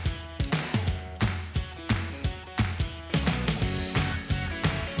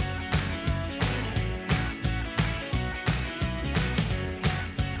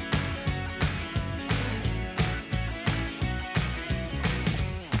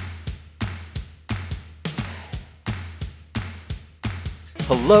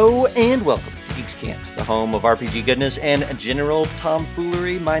Hello and welcome to Geeks, Cant, the home of RPG goodness and general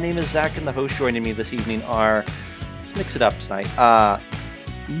tomfoolery. My name is Zach, and the hosts joining me this evening are, let's mix it up tonight,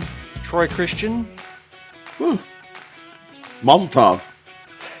 Troy Christian. Mazel tov.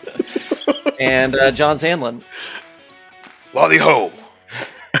 And John Sandlin. Lolly ho.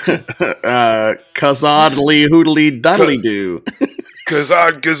 Kazadly hoodly doodly doo.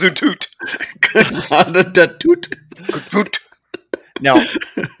 Kazad gazoontoot. Kazad Now,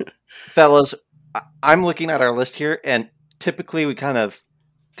 fellas, I'm looking at our list here, and typically we kind of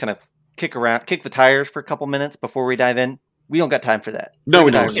kick the tires for a couple minutes before we dive in. We don't got time for that. No,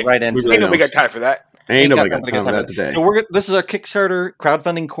 we don't. Dive right into Ain't nobody got time for that. Ain't nobody got time for that today. So this is our Kickstarter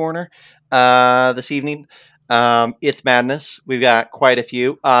crowdfunding corner this evening. It's madness. We've got quite a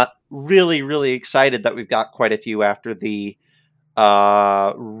few. Really, really excited that we've got quite a few after the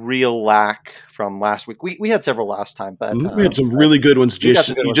real lack from last week. We had several last time, but we had some really good ones. You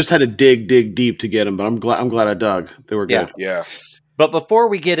just had to dig deep to get them, but I'm glad I dug. They were good. Yeah. But before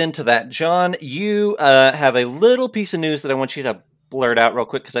we get into that, John, you have a little piece of news that I want you to blurt out real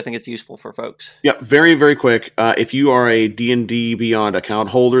quick because I think it's useful for folks. Yeah, very, very quick. If you are a D&D Beyond account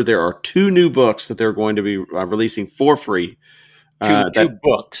holder, there are 2 new books that they're going to be releasing for free. Two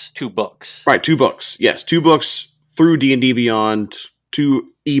books. Right, 2 books. Yes, 2 books through D&D Beyond, 2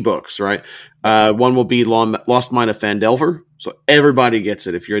 ebooks, right? One will be Lost Mine of Phandelver, so everybody gets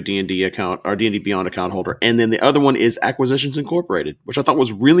it if you're a D&D account or D&D Beyond account holder. And then the other one is Acquisitions Incorporated, which I thought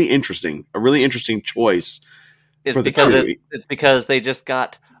was really interesting, a really interesting choice. It's because they just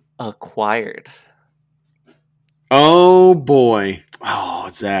got acquired. Oh boy! Oh,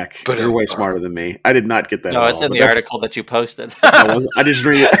 Zach, you're way smarter than me. I did not get that. No, it's in the article that you posted. I just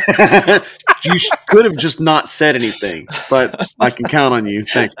read it. You could have just not said anything, but I can count on you.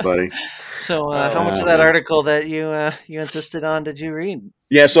 Thanks, buddy. So, how much of that article that you insisted on did you read?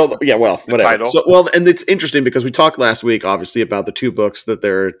 Yeah. So, well, whatever. And it's interesting because we talked last week, obviously, about the 2 books that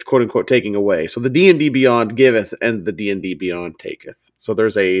they're quote unquote taking away. So the D&D Beyond giveth, and the D&D Beyond taketh. So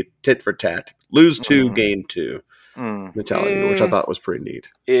there's a tit for tat. Lose 2, gain 2. Mentality, which I thought was pretty neat.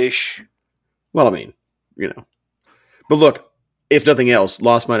 Ish. Well, I mean, But look, if nothing else,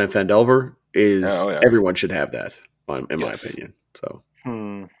 Lost Mine and Phandelver is everyone should have that, in my opinion. So,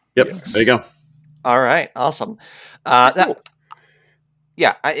 yep, there you go. All right, awesome. Cool.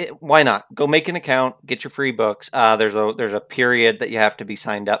 Why not? Go make an account, get your free books. There's a period that you have to be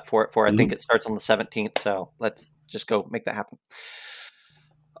signed up for it for. I think it starts on the 17th. So let's just go make that happen.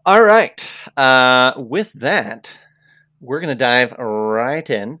 All right. With that, we're going to dive right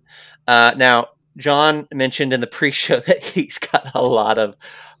in. Now, John mentioned in the pre-show that he's got a lot of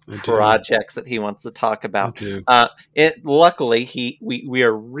projects that he wants to talk about. Luckily, we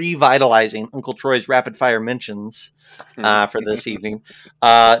are revitalizing Uncle Troy's rapid fire mentions for this evening.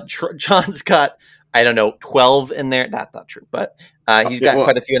 John's got, 12 in there. That's not true, but he's got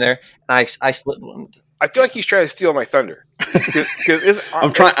quite a few in there. I slipped one. I feel like he's trying to steal my thunder.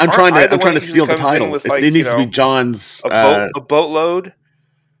 I'm trying to steal the title. It needs to be John's a boatload.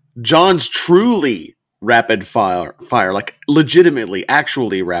 John's truly rapid fire, like legitimately,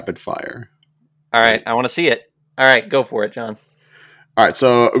 actually rapid fire. All right, I want to see it. All right, go for it, John. All right,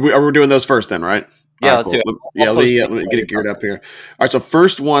 so we're doing those first then, right? Yeah, right, let's do it. Let me get it geared up here. All right, so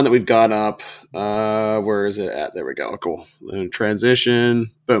first one that we've got up, where is it at? There we go. Cool.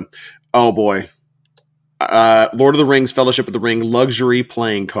 Transition. Boom. Oh boy. Lord of the Rings, Fellowship of the Ring, luxury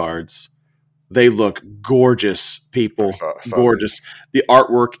playing cards. They look gorgeous, people. Gorgeous. The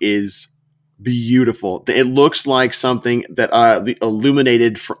artwork is beautiful. It looks like something that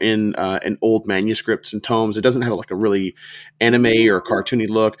illuminated in old manuscripts and tomes. It doesn't have like a really anime or cartoony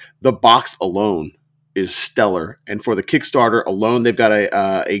look. The box alone is stellar, and for the Kickstarter alone, they've got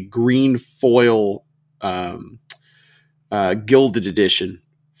a green foil gilded edition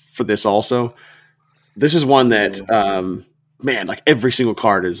for this also. This is one that, like every single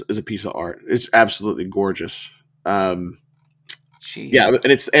card is a piece of art. It's absolutely gorgeous. And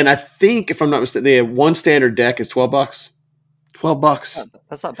I think if I'm not mistaken, they have one standard deck is $12. $12.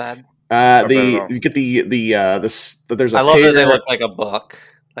 That's not bad. You get there's a. I love that they look like a book.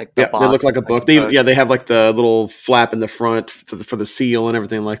 Like they look like a book. They have like the little flap in the front for the seal and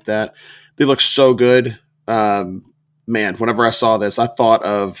everything like that. They look so good. Man, whenever I saw this, I thought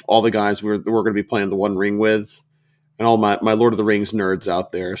of all the guys we're going to be playing the One Ring with, and all my Lord of the Rings nerds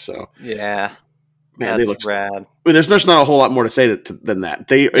out there. So yeah, man, they look rad. I mean, there's not a whole lot more to say than that.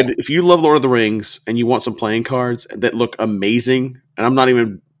 If you love Lord of the Rings and you want some playing cards that look amazing, and I'm not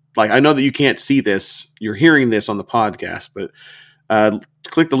even I know that you can't see this, you're hearing this on the podcast, but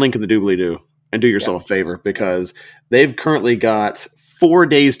click the link in the doobly-doo and do yourself a favor because they've currently got 4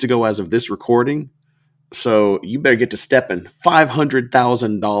 days to go as of this recording. So you better get to stepping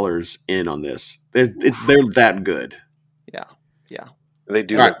 $500,000 in on this. They're that good. Yeah. They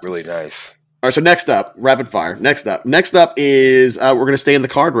do All look really nice. All right, so next up, rapid fire. Next up is we're going to stay in the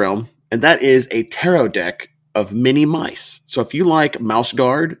card realm, and that is a tarot deck of mini mice. So if you like Mouse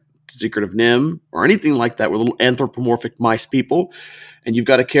Guard, Secret of Nim, or anything like that with little anthropomorphic mice people, and you've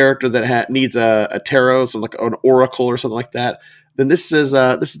got a character that needs a tarot, so like an oracle or something like that, then this is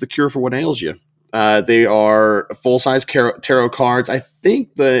the cure for what ails you. They are full-size tarot cards. I think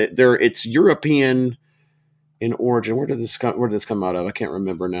it's European in origin. Where did this come out of? I can't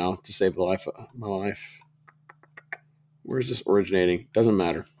remember now. To save my life. Where is this originating? Doesn't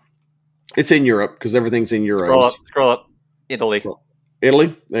matter. It's in Europe because everything's in euros. Scroll up. Italy.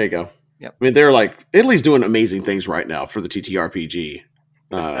 Italy? There you go. Yep. I mean, they're like, Italy's doing amazing things right now for the TTRPG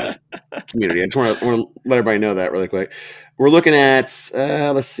community. I just want to let everybody know that really quick. We're looking at,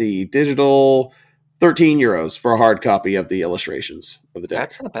 let's see, digital, €13 for a hard copy of the illustrations of the deck.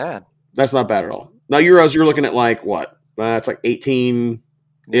 That's not bad. That's not bad at all. Now, euros, you're looking at like what? It's like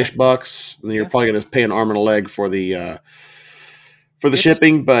 18-ish bucks. And then you're probably going to pay an arm and a leg for the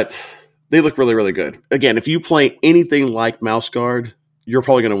shipping, but they look really, really good. Again, if you play anything like Mouse Guard, you're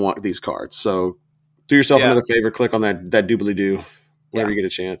probably going to want these cards. So do yourself another favor. Click on that doobly-doo whenever you get a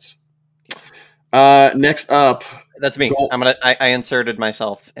chance. Next up. That's me. I inserted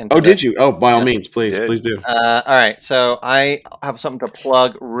myself into did you? Oh, by all means, please do. All right. So I have something to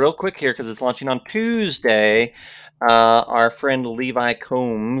plug real quick here because it's launching on Tuesday. Our friend Levi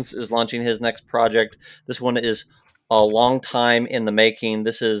Combs is launching his next project. This one is a long time in the making.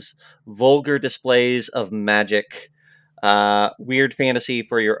 This is Vulgar Displays of Magic. Weird fantasy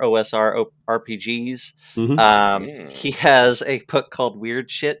for your OSR RPGs. Mm-hmm. He has a book called Weird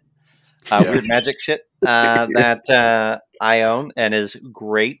Shit. Weird magic shit that I own and is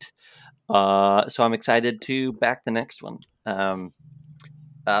great. So I'm excited to back the next one.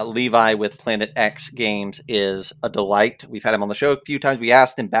 Levi with Planet X Games is a delight. We've had him on the show a few times. We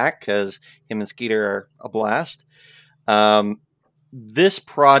asked him back because him and Skeeter are a blast. This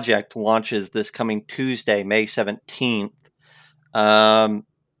project launches this coming Tuesday, May 17th.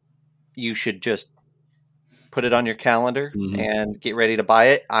 You should just put it on your calendar and get ready to buy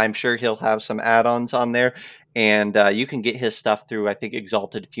it. I'm sure he'll have some add-ons on there, and you can get his stuff through, I think,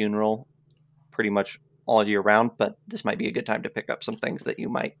 Exalted Funeral pretty much all year round, but this might be a good time to pick up some things that you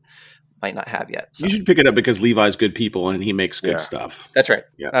might not have yet. So. You should pick it up because Levi's good people and he makes good stuff. That's right.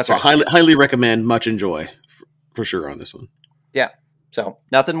 Yeah. That's so right. highly recommend, much enjoy for sure on this one. Yeah. So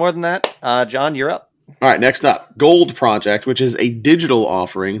nothing more than that. John, you're up. All right, next up, Gold Project, which is a digital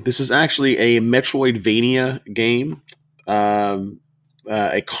offering. This is actually a Metroidvania game,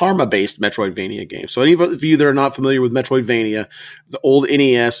 a karma-based Metroidvania game. So any of you that are not familiar with Metroidvania, the old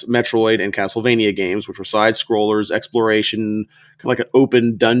NES, Metroid, and Castlevania games, which were side-scrollers, exploration, kind of like an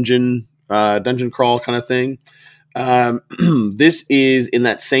open dungeon crawl kind of thing. This is in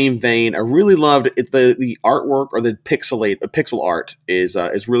that same vein. I really loved it. The artwork or the pixel art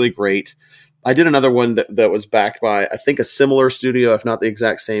is really great. I did another one that was backed by, I think, a similar studio, if not the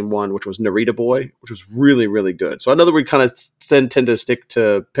exact same one, which was Narita Boy, which was really, really good. So I know that we kind of tend to stick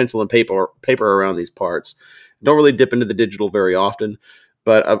to pencil and paper around these parts. Don't really dip into the digital very often,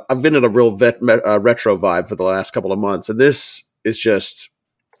 but I've been in a real retro vibe for the last couple of months, and this is just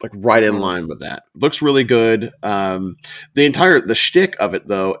like right in line with that. Looks really good. The shtick of it,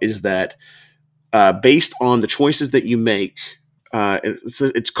 though, is that based on the choices that you make,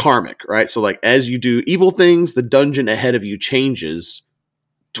 it's karmic, right? So like as you do evil things, the dungeon ahead of you changes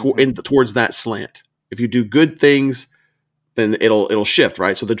towards that slant. If you do good things, then it'll shift,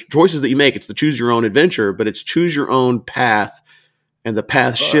 right? So the choices that you make, it's the choose your own adventure, but it's choose your own path, and the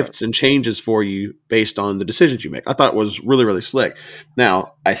path shifts and changes for you based on the decisions you make. I thought it was really, really slick.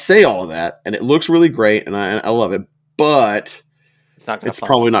 Now, I say all of that, and it looks really great, and I love it, but it's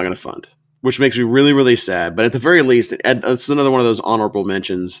probably not going to fund. Which makes me really, really sad. But at the very least, it's another one of those honorable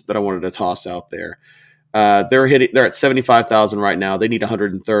mentions that I wanted to toss out there. They're at 75,000 right now. They need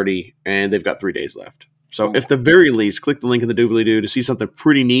 130, and they've got 3 days left. So, if the very least, click the link in the doobly-doo to see something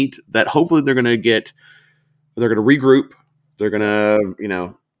pretty neat that hopefully they're going to regroup. They're going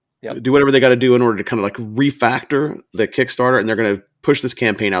to, do whatever they got to do in order to kind of like refactor the Kickstarter, and they're going to push this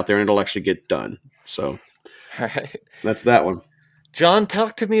campaign out there, and it'll actually get done. So, that's that one. John,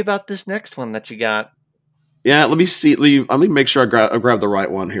 talk to me about this next one that you got. Yeah, let me see. Let me make sure I grab the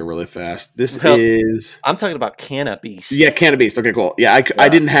right one here really fast. I'm talking about Cannabis. Yeah, Cannabis. Okay, cool. Yeah, I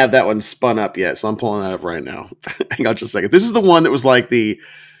didn't have that one spun up yet, so I'm pulling that up right now. Hang on just a second. This is the one that was like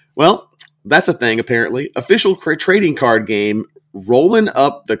that's a thing apparently. Official trading card game rolling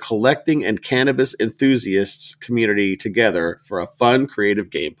up the collecting and cannabis enthusiasts community together for a fun, creative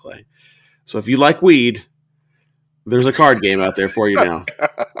gameplay. So if you like weed, there's a card game out there for you now.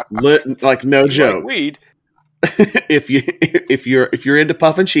 Like no You joke. like weed? if you're into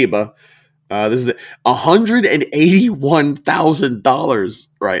Puff and Sheba, this is $181,000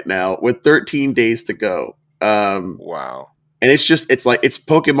 right now with 13 days to go. Wow. And it's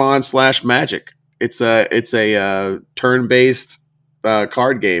Pokemon / Magic. It's a turn-based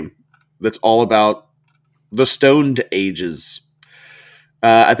card game that's all about the stoned ages.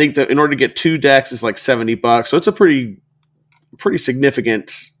 I think that in order to get 2 decks is like $70, so it's a pretty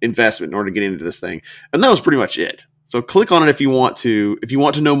significant investment in order to get into this thing. And that was pretty much it. So click on it if you want to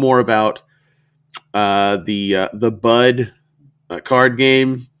know more about the Bud card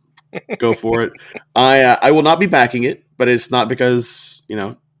game. Go for it. I will not be backing it, but it's not because,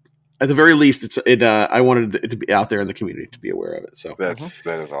 at the very least, I wanted it to be out there in the community to be aware of it. So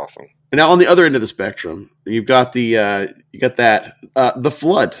that is awesome. And now on the other end of the spectrum, you've got the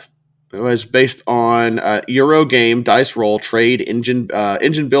Flood. It was based on Euro game, dice roll, trade, engine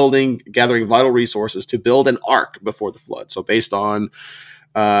building, gathering vital resources to build an ark before the flood. So based on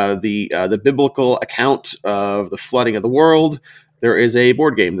the biblical account of the flooding of the world, there is a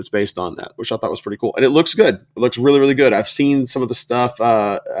board game that's based on that, which I thought was pretty cool. And it looks good. It looks really, really good. I've seen some of the stuff.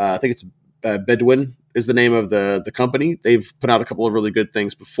 I think it's Bedouin is the name of the company. They've put out a couple of really good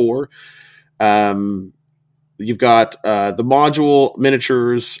things before. You've got the module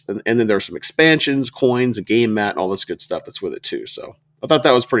miniatures, and then there's some expansions, coins, a game mat, and all this good stuff that's with it too. So I thought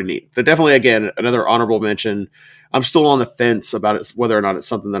that was pretty neat. But definitely, again, another honorable mention. I'm still on the fence about it, whether or not it's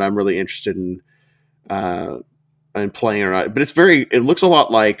something that I'm really interested in playing or not. But it looks a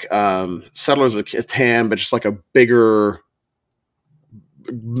lot like Settlers of Catan, but just like a bigger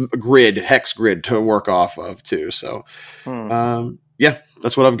hex grid to work off of too. So yeah,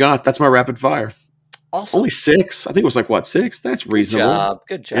 that's what I've got. That's my rapid fire. Awesome. Only 6. I think it was like 6. That's reasonable.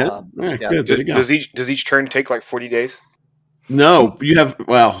 Good job. Yeah. Good. There you go. Does each turn take like 40 days? No, you have.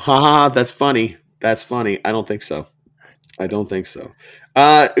 Well, haha. That's funny. I don't think so. I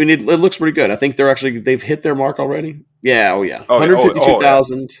mean, it looks pretty good. I think they've hit their mark already. Yeah. Oh yeah.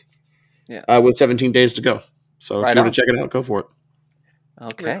 152,000. Yeah. With 17 days to go. So if you want to check it out, go for it.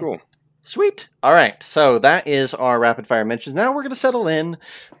 Okay. Very cool. Sweet. All right. So that is our rapid fire mentions. Now we're going to settle in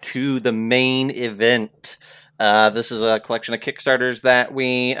to the main event. This is a collection of Kickstarters that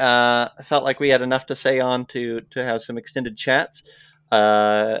we felt like we had enough to say on to have some extended chats.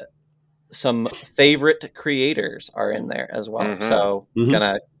 Some favorite creators are in there as well. Mm-hmm. So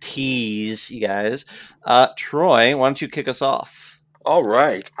gonna tease you guys. Troy, why don't you kick us off? All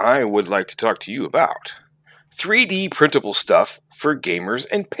right. I would like to talk to you about 3D printable stuff for gamers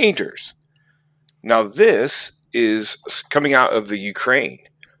and painters. Now, this is coming out of the Ukraine.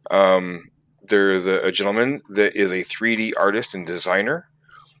 There is a gentleman that is a 3D artist and designer,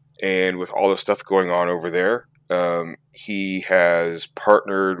 and with all the stuff going on over there, he has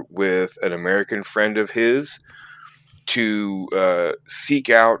partnered with an American friend of his to seek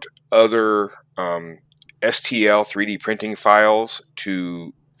out other STL 3D printing files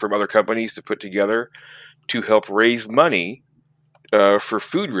from other companies to put together to help raise money for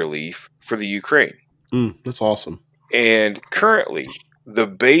food relief for the Ukraine. That's awesome. And currently, the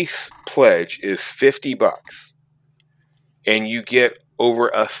base pledge is $50, and you get over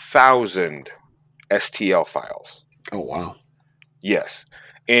 1,000 STL files. Oh, wow. Yes.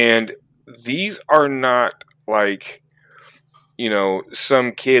 And these are not like,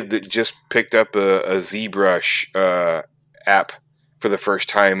 some kid that just picked up a ZBrush app for the first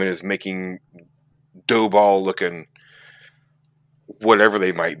time and is making dough ball looking whatever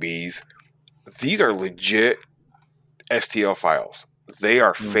they might be. These are legit STL files. They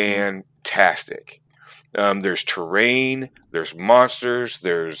are fantastic. There's terrain, there's monsters,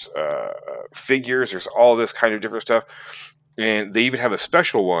 there's figures, there's all this kind of different stuff. And they even have a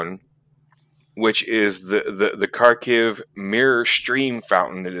special one, which is the Kharkiv mirror stream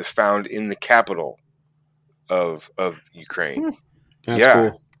fountain that is found in the capital of Ukraine. That's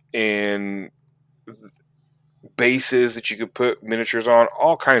cool. And bases that you could put miniatures on,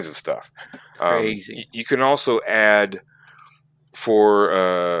 all kinds of stuff. Crazy. You can also add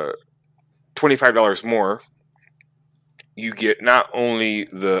for $25 more. You get not only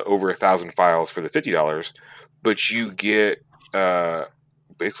the over 1,000 files for the $50, but you get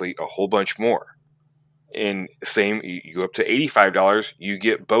basically a whole bunch more. And same, you go up to $85, you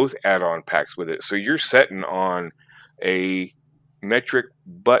get both add-on packs with it. So you're setting on a metric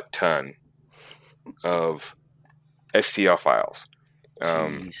butt ton of STL files.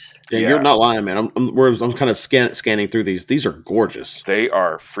 Jeez. Yeah, you're not lying, man. I'm kind of scanning through these. These are gorgeous. They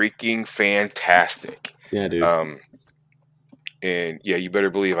are freaking fantastic. Yeah, dude. And yeah, you better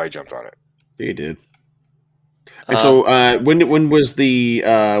believe I jumped on it. You did. And so, when was the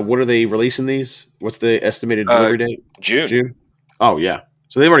what are they releasing these? What's the estimated delivery date? June. Oh yeah.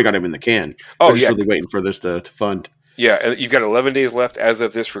 So they've already got them in the can. They're just really waiting for this to fund. Yeah, you've got 11 days left as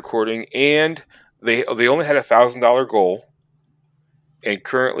of this recording, and they only had $1,000 goal, and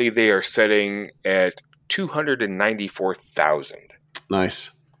currently they are setting at 294,000.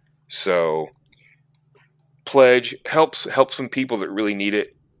 Nice. So, pledge helps some people that really need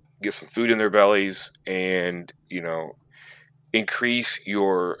it get some food in their bellies, and increase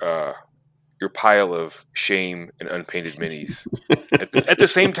your pile of shame and unpainted minis at the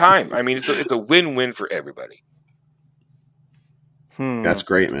same time. I mean, it's a win-win for everybody. That's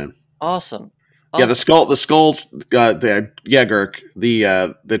great, man. Awesome. Yeah, the skull, Gurk,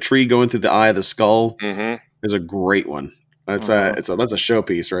 the tree going through the eye of the skull is a great one. That's that's a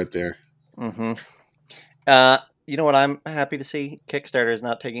showpiece right there. You know what I'm happy to see? Kickstarter is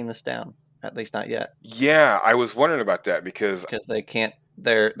not taking this down, at least not yet. Yeah, I was wondering about that because they can't.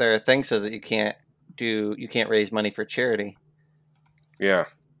 Their thing says that you can't raise money for charity. Yeah,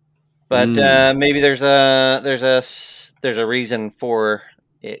 but maybe there's a reason for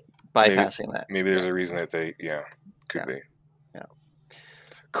it bypassing that. Maybe there's a reason that they could be. Yeah.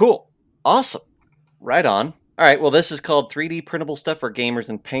 Cool. Awesome. Right on. All right. Well, this is called 3D printable stuff for gamers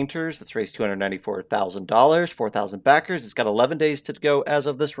and painters. It's raised $294,000, 4,000 backers. It's got 11 days to go as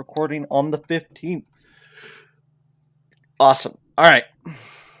of this recording on the 15th. Awesome. All right.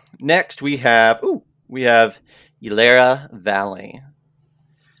 Next we have Ilera Valley.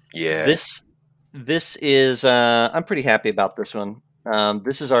 Yeah. This is I'm pretty happy about this one.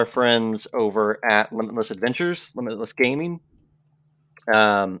 This is our friends over at Limitless Adventures, Limitless Gaming.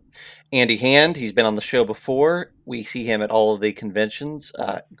 Andy Hand, he's been on the show before. We see him at all of the conventions.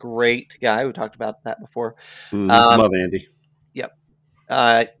 Great guy. We talked about that before. Love Andy. Yep.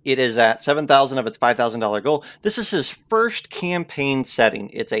 It is at 7,000 of its $5,000 goal. This is his first campaign setting.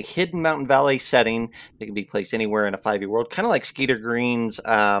 It's a hidden Mountain Valley setting that can be placed anywhere in a 5e world, kind of like Skeeter Green's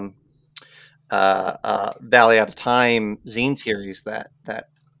Valley Out of Time zine series that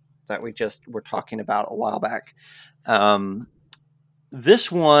we just were talking about a while back.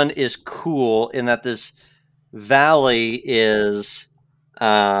 This one is cool in that this valley is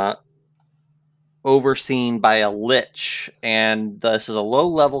overseen by a lich, and this is a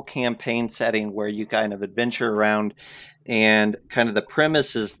low-level campaign setting where you kind of adventure around, and kind of the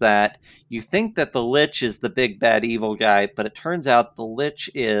premise is that you think that the lich is the big bad evil guy, but it turns out the lich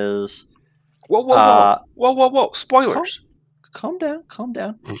is... Whoa! Spoilers. Calm down.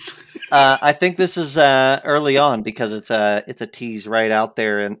 I think this is early on because it's a tease right out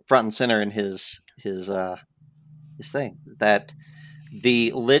there and front and center in his thing that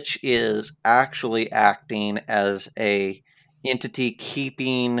the lich is actually acting as a entity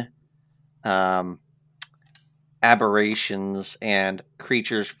keeping aberrations and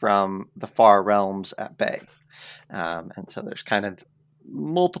creatures from the far realms at bay, and so there's kind of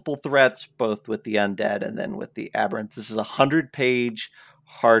multiple threats, both with the undead and then with the aberrants. This is a 100-page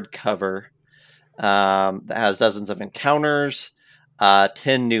hardcover that has dozens of encounters,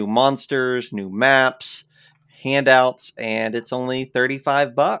 10 new monsters, new maps, handouts, and it's only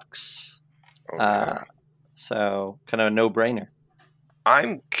 $35. Okay. So kind of a no-brainer.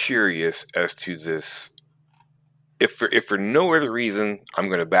 I'm curious as to this. If for no other reason I'm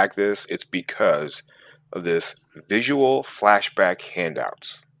going to back this, it's because of this visual flashback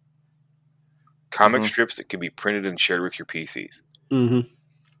handouts. Comic strips that can be printed and shared with your PCs.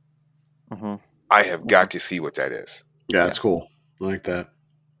 I have got to see what that is. Yeah, that's cool. I like that.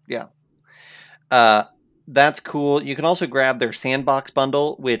 Yeah. That's cool. You can also grab their Sandbox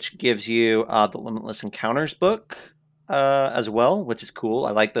bundle, which gives you the Limitless Encounters book as well, which is cool.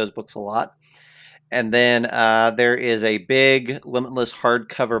 I like those books a lot. And then there is a big Limitless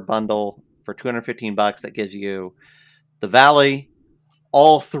hardcover bundle for $215 that gives you the Valley,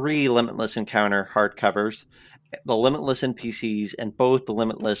 all 3 Limitless Encounter hardcovers, the Limitless NPCs, and both the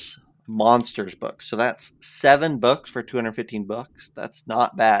Limitless Monsters books. So that's 7 books for $215. That's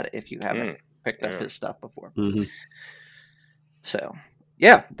not bad if you haven't picked up his stuff before. So,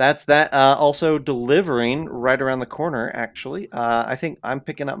 yeah, that's that. Also delivering right around the corner, actually. I think I'm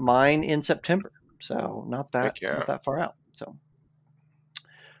picking up mine in September. So not that far out. So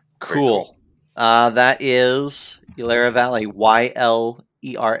cool. That is Ilera Valley,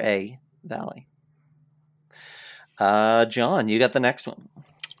 Ylera Valley. John, you got the next one.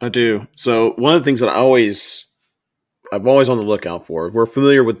 I do. So one of the things that I always I'm always on the lookout for. We're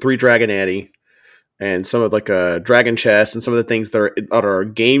familiar with Three Dragon Addy and some of like Dragon Chess and some of the things that are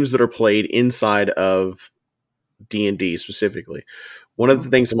games that are played inside of D&D specifically. One of the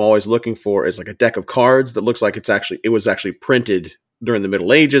things I'm always looking for is like a deck of cards that looks like it was actually printed during the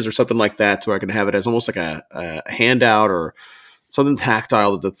Middle Ages or something like that, so I can have it as almost like a handout or something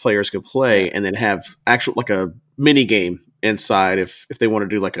tactile that the players can play, and then have actual like a mini game inside if they want to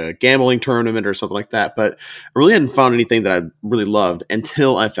do like a gambling tournament or something like that. But I really hadn't found anything that I really loved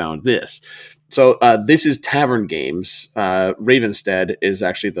until I found this. So this is Tavern Games. Ravenstead is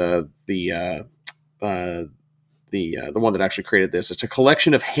actually the one that actually created this. It's a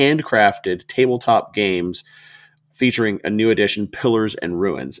collection of handcrafted tabletop games featuring a new edition, Pillars and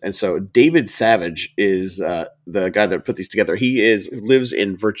Ruins. And so David Savage is the guy that put these together. He lives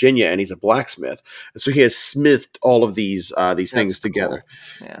in Virginia, and he's a blacksmith. And so he has smithed all of these things together,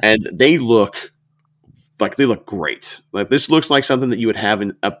 and they look great. Like this looks like something that you would have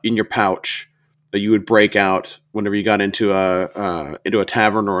in your pouch that you would break out whenever you got into a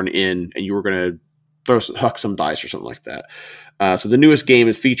tavern or an inn, and you were going to huck some dice or something like that. So the newest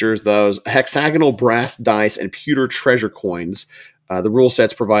game features those hexagonal brass dice and pewter treasure coins. The rule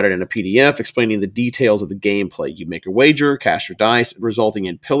set's provided in a PDF explaining the details of the gameplay. You make a wager, cast your dice, resulting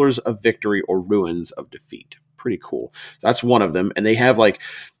in pillars of victory or ruins of defeat. Pretty cool. That's one of them. And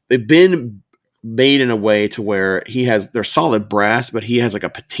they've been made in a way to where they're solid brass, but he has like a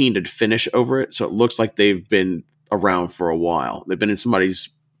patinaed finish over it. So it looks like they've been around for a while. They've been in somebody's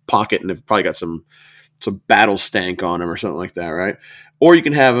pocket and they've probably got some battle stank on them or something like that, right? Or you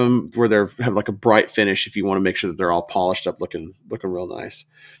can have them where they have like a bright finish if you want to make sure that they're all polished up, looking real nice.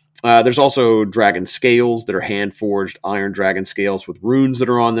 There's also dragon scales that are hand forged iron dragon scales with runes that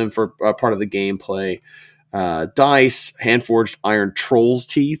are on them for part of the gameplay. Dice, hand forged iron troll's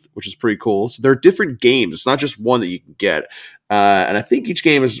teeth, which is pretty cool. So there are different games. It's not just one that you can get. And I think each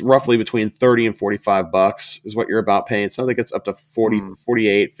game is roughly between $30 and $45 is what you're about paying. So I think it's up to 40,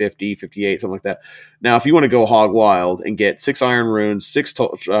 48, 50, 58, something like that. Now, if you want to go hog wild and get 6 iron runes, 6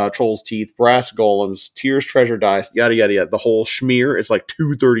 troll's teeth, brass golems, tears treasure dice, yada, yada, yada, the whole schmear is like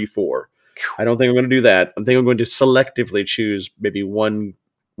 $234. I don't think I'm going to do that. I think I'm going to selectively choose maybe one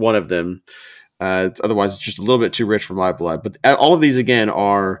of them. Otherwise, it's just a little bit too rich for my blood. But all of these, again,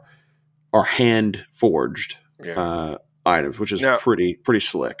 are hand forged. Yeah. Items, which is pretty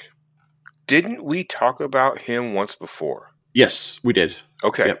slick. Didn't we talk about him once before? Yes, we did.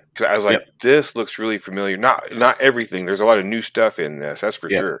 Okay, because I was like, this looks really familiar. Not everything. There's a lot of new stuff in this, that's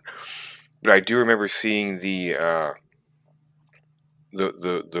for sure. But I do remember seeing the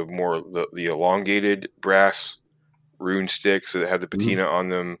elongated brass rune sticks that have the patina on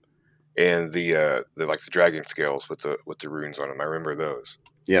them, and the dragon scales with the runes on them. I remember those.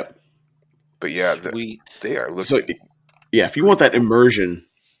 Yep. But yeah, they are looking. So, yeah, if you want that immersion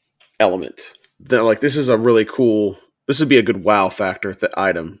element, then this is a really cool. This would be a good wow factor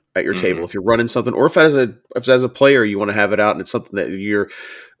item at your table if you're running something, or if as a player you want to have it out and it's something that you're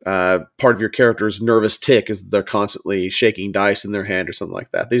part of your character's nervous tick is they're constantly shaking dice in their hand or something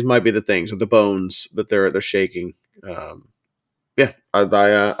like that. These might be the things, or the bones that they're shaking. I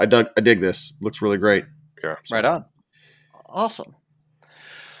dig this. Looks really great. Yeah, right on. Awesome.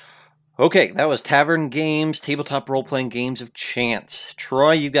 Okay, that was Tavern Games, tabletop role-playing games of chance.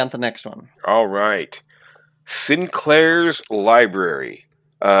 Troy, you got the next one. All right. Sinclair's Library.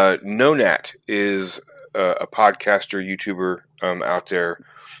 Nonat is a podcaster, YouTuber out there,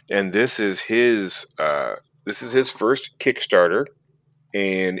 and this is his first Kickstarter,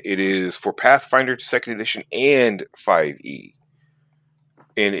 and it is for Pathfinder 2nd Edition and 5e.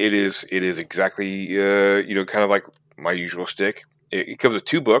 And it is exactly kind of like my usual stick. It comes with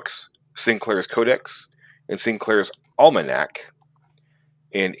 2 books. Sinclair's Codex and Sinclair's Almanac,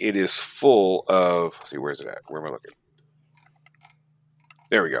 and it is full of. Let's see, where's it at? Where am I looking?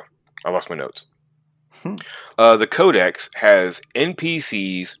 There we go. I lost my notes. The Codex has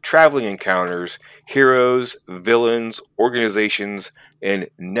NPCs, traveling encounters, heroes, villains, organizations, and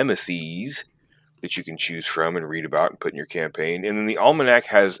nemeses that you can choose from and read about and put in your campaign. And then the Almanac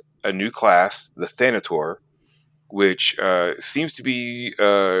has a new class, the Thanator, which seems to be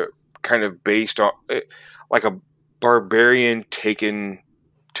kind of based on like a barbarian taken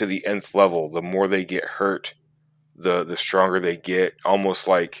to the nth level. The more they get hurt, the stronger they get, almost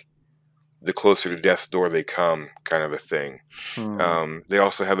like the closer to death's door they come kind of a thing. They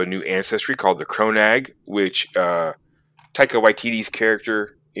also have a new ancestry called the Kronag, which Taika Waititi's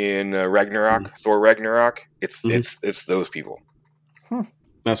character in Ragnarok, Thor Ragnarok, it's those people.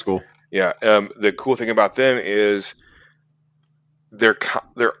 That's cool. Yeah. The cool thing about them is they're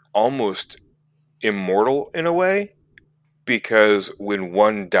almost immortal in a way. because when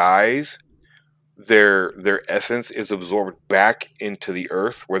one dies, their essence is absorbed back into the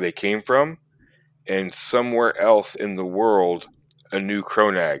earth where they came from, and somewhere else in the world, a new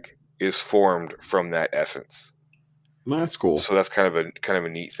Cronag is formed from that essence. That's cool. So that's kind of a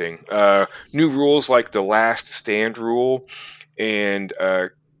neat thing. New rules like the last stand rule and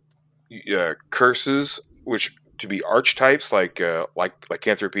curses, which to be archetypes like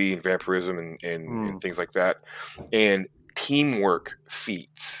lycanthropy and vampirism and things like that, and teamwork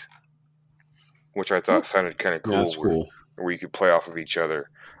feats, which I thought sounded kind of cool. That's cool. Where you could play off of each other.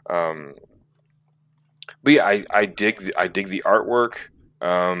 But yeah, I dig the artwork.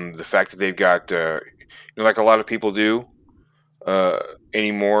 The fact that they've got like a lot of people do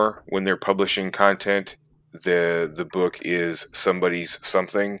anymore when they're publishing content, the book is somebody's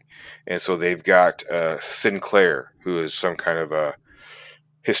something, and so they've got Sinclair, who is some kind of a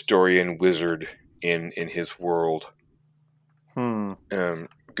historian wizard in his world.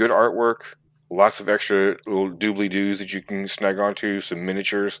 Good artwork, lots of extra little doobly-doos that you can snag onto, some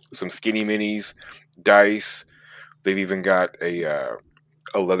miniatures, some skinny minis, dice. They've even got a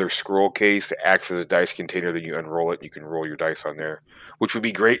leather scroll case that acts as a dice container. Then you unroll it and you can roll your dice on there, which would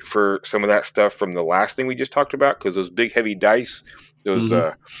be great for some of that stuff from the last thing we just talked about, because those big heavy dice, those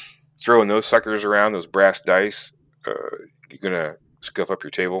throwing those suckers around, those brass dice, you're gonna scuff up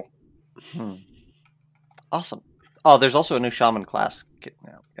your table. Awesome. Oh, there's also a new shaman class kit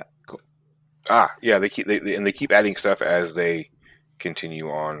now. Yeah, cool. Yeah, they keep adding stuff as they continue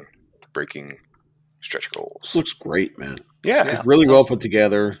on breaking stretch goals. This looks great, man. Yeah, really well put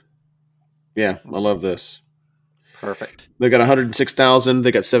together. Yeah, I love this. Perfect. They got 106,000.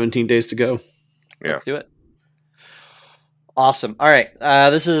 They got 17 days to go. Yeah, let's do it. Awesome. All right,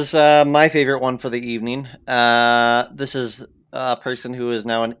 this is my favorite one for the evening. This is a person who is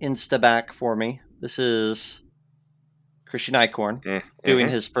now an Instaback for me. This is Christian Eichhorn doing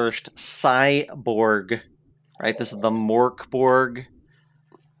his first Cyborg. Right, this is the Morkborg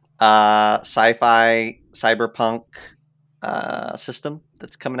sci-fi cyberpunk system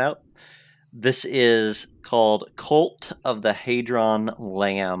that's coming out. This is called Cult of the Hadron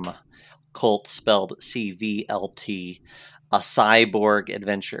Lamb. Cult spelled CVLT. A cyborg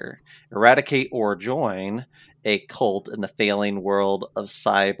adventure. Eradicate or join a cult in the failing world of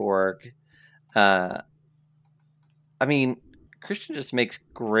cyborg. I mean, Christian just makes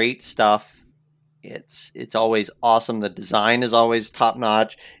great stuff. It's always awesome. The design is always top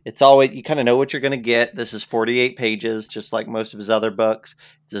notch. It's always, you kind of know what you're going to get. This is 48 pages, just like most of his other books.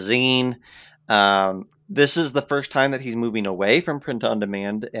 It's a zine. This is the first time that he's moving away from print on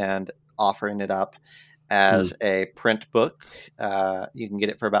demand and offering it up as a print book. You can get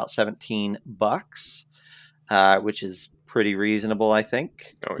it for about $17, which is pretty reasonable, I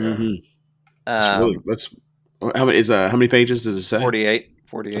think. Oh yeah. That's how many pages does it say? 48.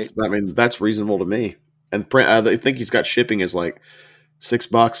 I mean, that's reasonable to me. And print, I think he's got shipping is like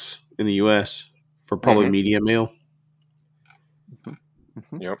 $6 in the US for probably media mail.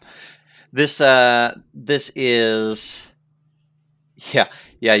 Yep. This is,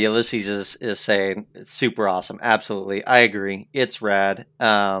 Ulysses is saying it's super awesome. Absolutely, I agree. It's rad.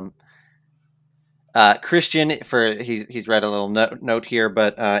 Christian, he's read a little note here,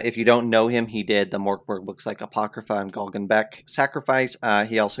 but if you don't know him, he did the Morkborg books like Apocrypha and Golgenbeck Sacrifice.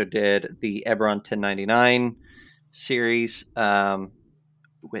 He also did the Eberron 1099 series,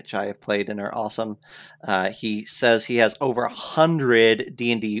 which I have played and are awesome. He says he has over 100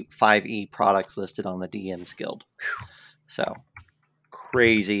 D&D 5e products listed on the DM's Guild. So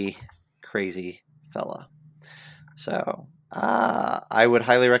crazy fella. So I would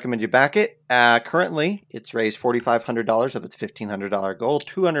highly recommend you back it. Currently, it's raised $4,500 of its $1,500 goal.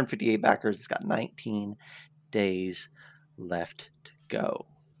 258 backers. It's got 19 days left to go.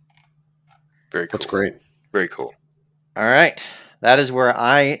 Very cool. That's great. Very cool. All right. That is where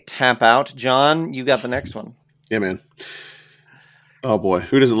I tap out. John, you got the next one. Yeah, man. Oh boy,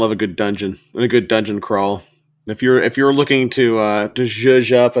 who doesn't love a good dungeon and a good dungeon crawl? If you're looking to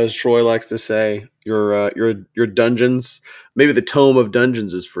zhuzh up, as Troy likes to say, your dungeons, maybe the Tome of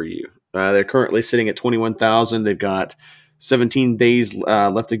Dungeons is for you. They're currently sitting at 21,000. They've got 17 days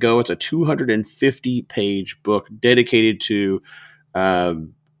left to go. It's a 250-page book dedicated to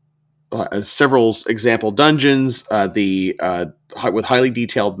several example dungeons. With highly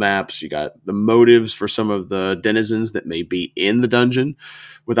detailed maps, you got the motives for some of the denizens that may be in the dungeon,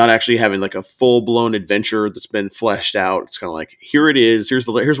 without actually having like a full blown adventure that's been fleshed out. It's kind of like, here it is. Here's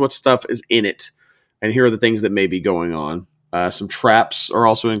what stuff is in it, and here are the things that may be going on. Some traps are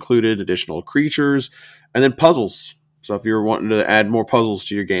also included, additional creatures, and then puzzles. So if you're wanting to add more puzzles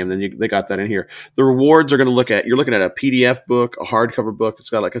to your game, then they got that in here. The rewards are going to you're looking at a PDF book, a hardcover book that's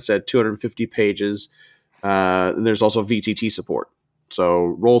got, like I said, 250 pages. And there's also VTT support.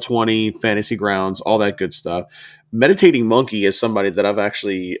 So Roll20, Fantasy Grounds, all that good stuff. Meditating Monkey is somebody that I've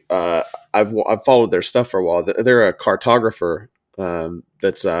actually I've followed their stuff for a while. They're a cartographer.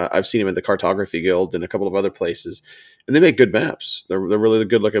 That's I've seen him in the Cartography Guild and a couple of other places, and they make good maps. They're really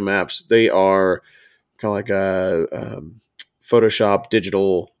good looking maps. They are kind of like a Photoshop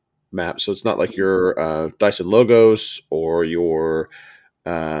digital map, so it's not like your Dyson Logos or your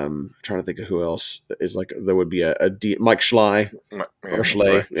trying to think of who else is like. There would be Mike Schley or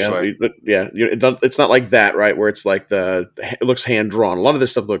Schley. Yeah. It's not like that, right? Where it's like it looks hand drawn. A lot of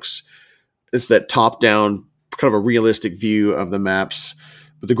this stuff it's that top down kind of a realistic view of the maps.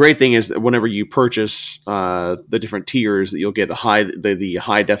 But the great thing is that whenever you purchase the different tiers, that you'll get the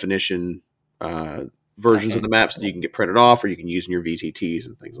high definition versions of the maps that you can get printed off, or you can use in your VTTs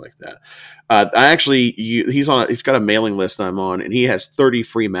and things like that. He's got a mailing list that I'm on, and he has 30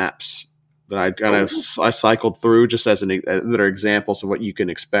 free maps that I cycled through just as that are examples of what you can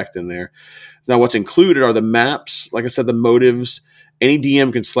expect in there. Now, what's included are the maps, like I said, the motives. Any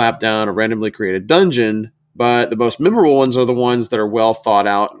DM can slap down a randomly created dungeon, but the most memorable ones are the ones that are well thought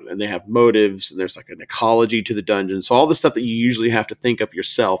out, and they have motives, and there's like an ecology to the dungeon. So all the stuff that you usually have to think up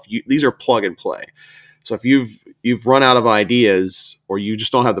yourself, these are plug and play. So if you've run out of ideas, or you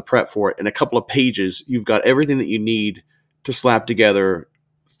just don't have the prep for it, in a couple of pages, you've got everything that you need to slap together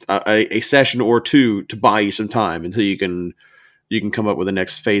a session or two to buy you some time until you can come up with the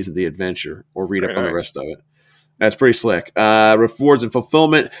next phase of the adventure, or read up on the rest of it. That's pretty slick. Rewards and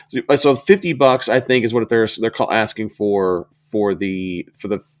fulfillment. So $50, I think, is what they're asking for the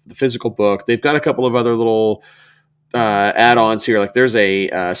physical book. They've got a couple of other little add-ons here. Like there's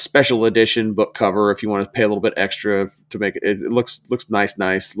a special edition book cover if you want to pay a little bit extra to make it. It looks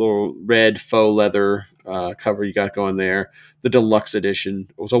nice. Little red faux leather cover you got going there. The deluxe edition.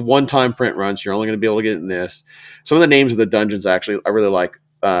 It was a one-time print run, so you're only going to be able to get it in this. Some of the names of the dungeons, actually, I really like.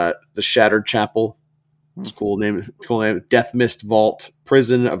 The Shattered Chapel. It's a cool name. Death Mist Vault,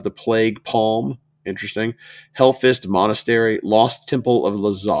 Prison of the Plague Palm. Interesting. Hellfist Monastery, Lost Temple of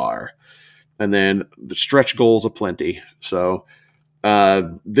Lazar, and then the stretch goals aplenty. So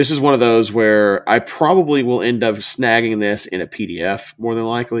this is one of those where I probably will end up snagging this in a PDF more than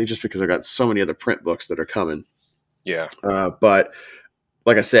likely, just because I've got so many other print books that are coming. Yeah. But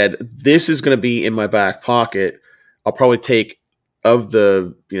like I said, this is going to be in my back pocket. I'll probably take of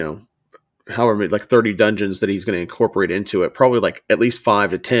the however many, like 30 dungeons that he's going to incorporate into it, probably like at least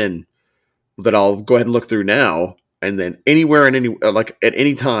 5 to 10 that I'll go ahead and look through now, and then anywhere and like at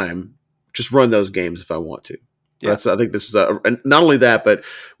any time, just run those games if I want to. Yeah. I think this is and not only that, but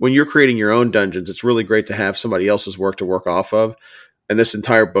when you're creating your own dungeons, it's really great to have somebody else's work to work off of. And this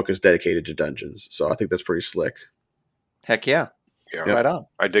entire book is dedicated to dungeons. So I think that's pretty slick. Heck yeah. Yeah. Right on.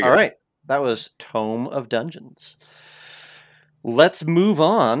 I dig it. All right. That was Tome of Dungeons. Let's move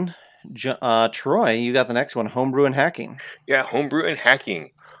on. Troy, you got the next one, Homebrew and Hacking. Yeah, Homebrew and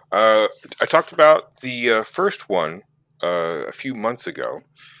Hacking. I talked about the first one a few months ago.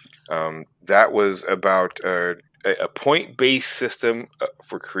 That was about a point-based system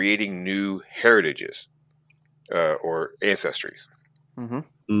for creating new heritages or ancestries. Mm-hmm.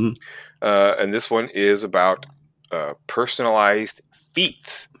 Mm-hmm. And this one is about personalized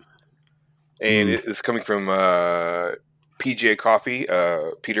feats. And it's coming from PJ Coffee,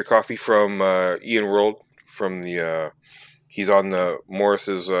 Peter Coffee from Ian World, from the he's on the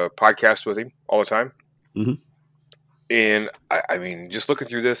Morris's podcast with him all the time. Mm-hmm. And I mean, just looking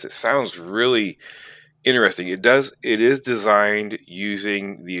through this, it sounds really interesting. It is designed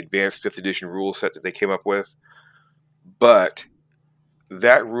using the advanced 5th edition rule set that they came up with, but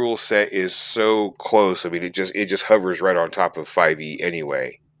that rule set is so close. I mean, it just hovers right on top of 5e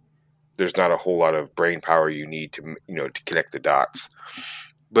anyway. There's not a whole lot of brain power you need to to connect the dots.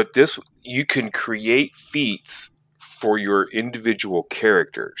 But this, you can create feats for your individual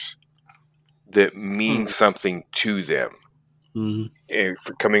characters that mean something to them. Mm-hmm. And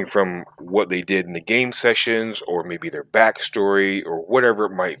coming from what they did in the game sessions, or maybe their backstory, or whatever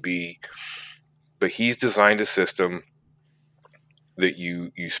it might be. But he's designed a system that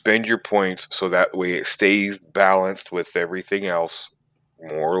you spend your points so that way it stays balanced with everything else,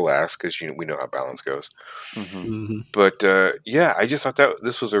 more or less, because we know how balance goes. Mm-hmm. Mm-hmm. But I just thought that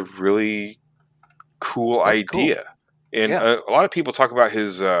this was a really cool idea. Cool. And a lot of people talk about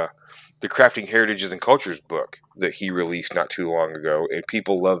his the Crafting Heritages and Cultures book that he released not too long ago, and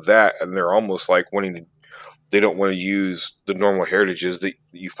people love that, and they're almost like they don't want to use the normal heritages that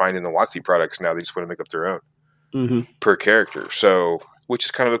you find in the WotC products now. They just want to make up their own. per character. So, which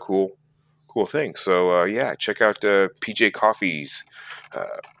is kind of a cool thing. So, yeah, check out PJ Coffee's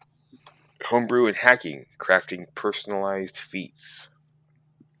Homebrew and Hacking, Crafting Personalized Feats.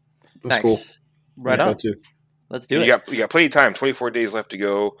 That's Nice. cool. Right I on. like that too. Let's do You it. got plenty of time. 24 days left to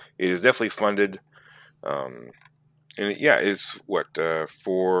go. It is definitely funded. And it's what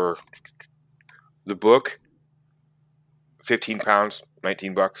for the book, £15,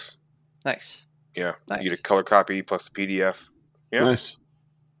 $19. Nice. Yeah, Nice. you get a color copy plus the PDF. Yeah, Nice.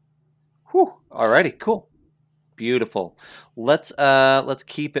 Whew. Alrighty, cool. Beautiful. Let's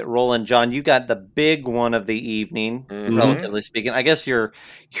keep it rolling, John. You got the big one of the evening, relatively speaking. I guess your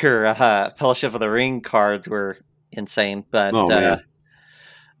Fellowship of the Ring cards were insane, but Oh man.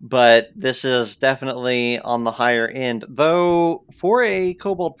 but this is definitely on the higher end, though for a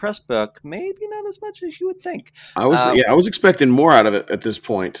Kobold Press book, maybe not as much as you would think. I was expecting more out of it at this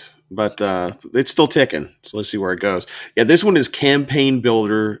point, but it's still ticking. So let's see where it goes. Yeah, this one is Campaign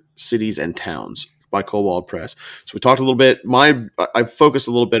Builder Cities and Towns by Kobold Press. So we talked a little bit. I focused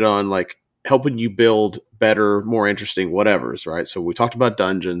a little bit on like helping you build better, more interesting whatevers, right? So we talked about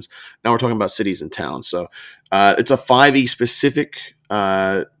dungeons. Now we're talking about cities and towns. So it's a 5e specific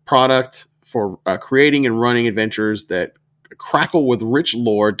product for creating and running adventures that crackle with rich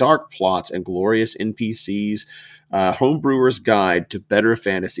lore, dark plots, and glorious NPCs. Homebrewer's Guide to Better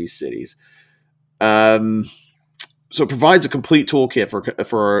Fantasy Cities. So it provides a complete toolkit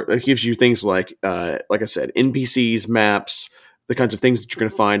for it gives you things like I said, NPCs, maps, the kinds of things that you're going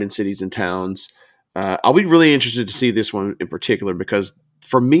to find in cities and towns. I'll be really interested to see this one in particular because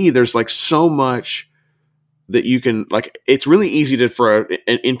for me, there's like so much that you can like. It's really easy for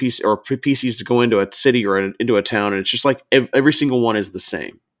an NPC or PCs to go into a city or into a town, and it's just like every single one is the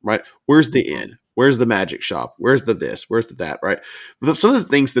same, right? Where's the inn? Where's the magic shop? Where's the this? Where's the that? Right? But some of the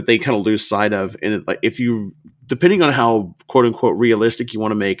things that they kind of lose sight of, and like if you, depending on how quote unquote realistic you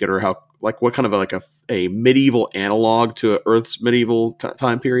want to make it, or how like what kind of like a medieval analog to Earth's medieval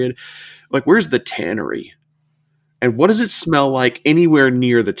time period, like where's the tannery? And what does it smell like anywhere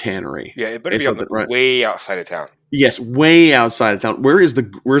near the tannery? Yeah, it better be way outside of town. Yes, way outside of town. Where's the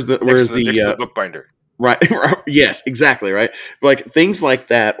next to the bookbinder? Right. Yes, exactly. Right. Like things like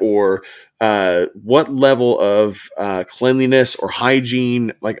that, or what level of cleanliness or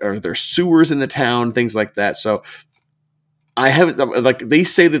hygiene, like are there sewers in the town, things like that. So I haven't, like they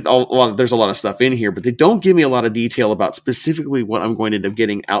say that there's a lot of stuff in here, but they don't give me a lot of detail about specifically what I'm going to end up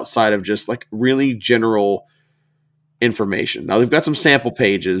getting outside of just like really general information. Now they've got some sample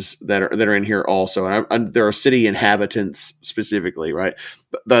pages that are in here also, and there are city inhabitants specifically, right?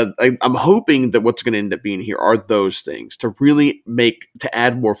 I'm hoping that what's going to end up being here are those things to really to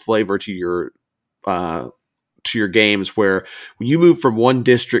add more flavor to your games. Where when you move from one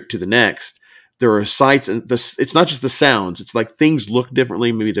district to the next, there are sights, and it's not just the sounds. It's like things look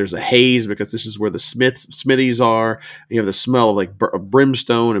differently. Maybe there's a haze because this is where the smithies are. You have the smell of like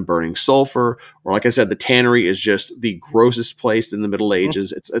brimstone and burning sulfur. Or like I said, the tannery is just the grossest place in the Middle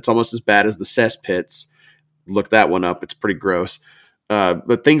Ages. It's almost as bad as the cesspits. Look that one up. It's pretty gross.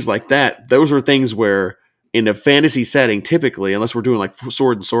 But things like that, those are things where in a fantasy setting, typically, unless we're doing like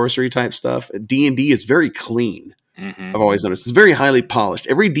sword and sorcery type stuff, D&D is very clean. I've always noticed it's very highly polished.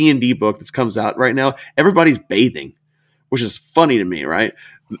 Every D&D book that comes out right now, everybody's bathing, which is funny to me, right?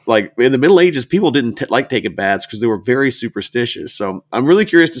 Like in the Middle Ages, people didn't like taking baths because they were very superstitious. So I'm really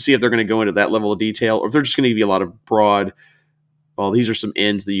curious to see if they're going to go into that level of detail, or if they're just going to give you a lot of broad, well, these are some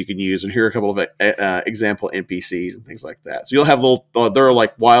ends that you can use, and here are a couple of example NPCs and things like that. So you'll have there are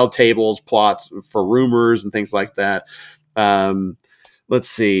like wild tables, plots for rumors and things like that. Let's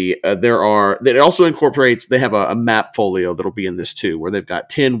see. It also incorporates, they have a map folio that'll be in this too, where they've got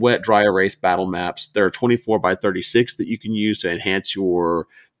 10 wet, dry erase battle maps. There are 24 by 36 that you can use to enhance your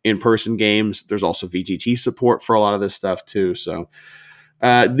in-person games. There's also VTT support for a lot of this stuff too. So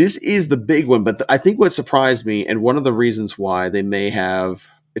this is the big one, but I think what surprised me, and one of the reasons why they may have,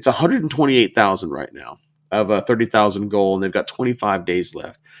 it's 128,000 right now of a 30,000 goal, and they've got 25 days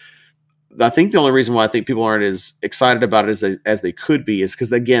left. I think the only reason why I think people aren't as excited about it as they could be is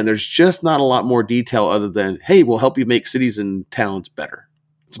because, again, there's just not a lot more detail other than, hey, we'll help you make cities and towns better.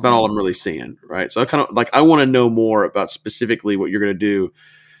 It's about all I'm really seeing, right? So I want to know more about specifically what you're going to do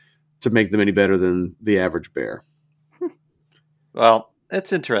to make them any better than the average bear. Well,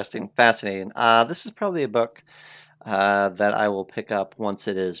 it's interesting, fascinating. This is probably a book that I will pick up once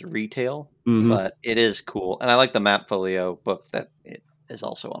it is retail, but it is cool. And I like the map folio book that it is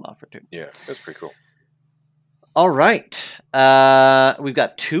also on offer too. Yeah, that's pretty cool. All right. We've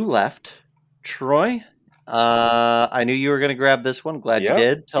got 2 left. Troy, I knew you were going to grab this one. Glad you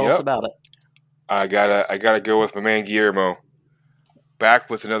did. Tell us about it. I gotta go with my man Guillermo. Back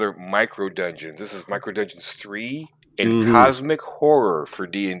with another Micro Dungeons. This is Micro Dungeons 3 and Cosmic Horror for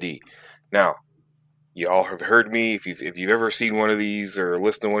D&D. Now, you all have heard me. If you've ever seen one of these or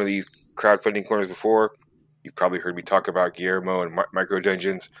listened to one of these crowdfunding corners before, you've probably heard me talk about Guillermo and Micro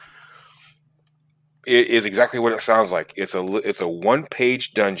Dungeons. It is exactly what it sounds like. It's a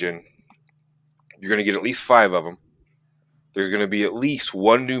one-page dungeon. You're going to get at least 5 of them. There's going to be at least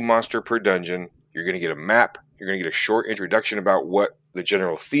 1 new monster per dungeon. You're going to get a map. You're going to get a short introduction about what the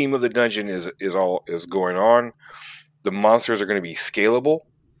general theme of the dungeon is going on. The monsters are going to be scalable,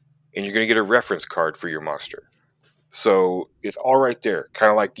 and you're going to get a reference card for your monster. So it's all right there.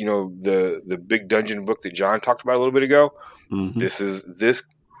 Kind of like, the big dungeon book that John talked about a little bit ago. Mm-hmm. This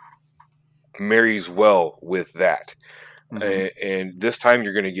marries well with that. Mm-hmm. And this time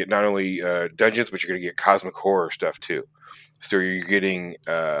you're going to get not only dungeons, but you're going to get cosmic horror stuff too. So you're getting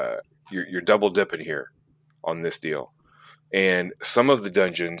you're double dipping here on this deal. And some of the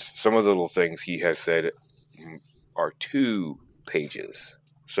dungeons, some of the little things he has said are 2 pages.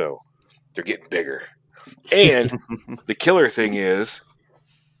 So they're getting bigger. And the killer thing is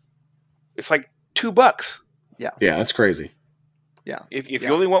it's like $2. Yeah, that's crazy. Yeah. If you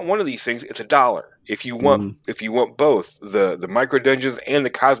only want one of these things, it's $1. If you want both, the Micro Dungeons and the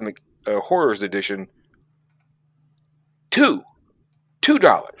Cosmic Horrors edition, $2.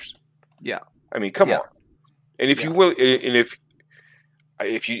 Yeah. I mean, come on. And if you will, and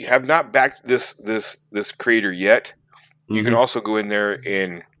if you have not backed this creator yet, you can also go in there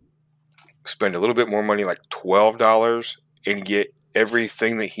and spend a little bit more money, like $12, and get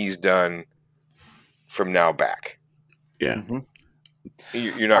everything that he's done from now back. Yeah. Mm-hmm.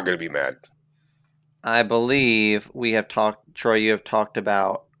 You're not going to be mad. I believe we have talked, Troy, you have talked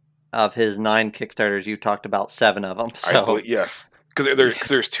about, of his 9 Kickstarters, you've talked about 7 of them. So yes. Because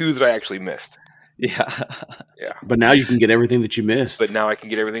there's 2 that I actually missed. Yeah. Yeah. But now you can get everything that you missed. But now I can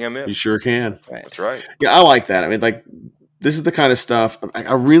get everything I missed. You sure can. Right. That's right. Yeah, I like that. I mean, like, this is the kind of stuff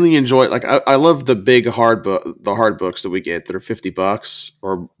I really enjoy. Like, I love the big hard books that we get that are $50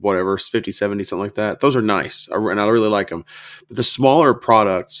 or whatever, 50, 70, something like that. Those are nice. And I really like them. But the smaller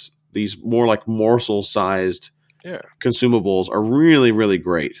products, these more like morsel sized consumables, are really, really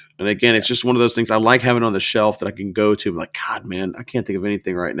great. And again, it's just one of those things I like having on the shelf that I can go to. I'm like, God, man, I can't think of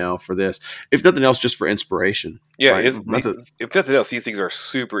anything right now for this. If nothing else, just for inspiration. Yeah, right? If nothing else, these things are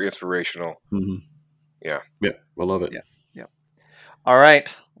super inspirational. Mm-hmm. Yeah. Yeah, I love it. Yeah. All right,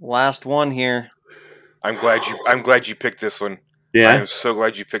 last one here. I'm glad you picked this one. Yeah, I'm so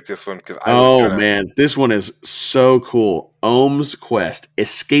glad you picked this one because man, this one is so cool. Ohm's Quest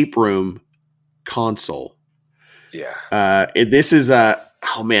Escape Room Console. Yeah. This is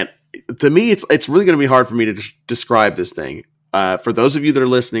oh man, to me it's really going to be hard for me to describe this thing. For those of you that are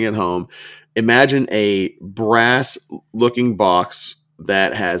listening at home, imagine a brass looking box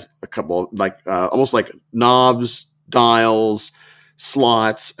that has a couple like almost like knobs, dials,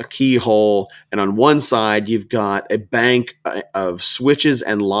 slots, a keyhole, and on one side you've got a bank of switches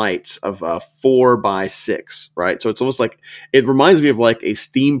and lights of 4x6, right? So it's almost like, it reminds me of like a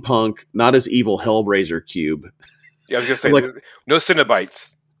steampunk, not as evil Hellraiser cube. Yeah, I was gonna say like, no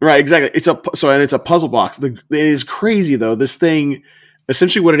Cinnabites. Right, exactly. It's a puzzle box. It is crazy though. This thing,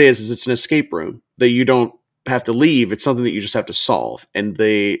 essentially what it is it's an escape room that you don't have to leave. It's something that you just have to solve. And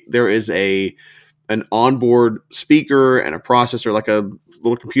there is an onboard speaker and a processor, like a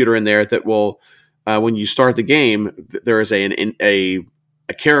little computer in there that will, when you start the game, there is a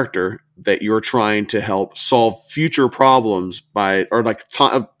character that you're trying to help solve future problems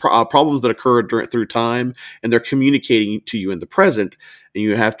problems that occur through time, and they're communicating to you in the present, and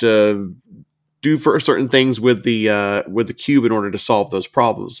you have to do for certain things with the cube in order to solve those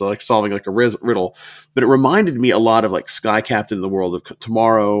problems. So like solving like a riddle. But it reminded me a lot of like Sky Captain in the World of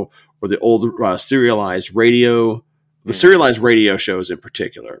Tomorrow, or the old serialized radio, the serialized radio shows in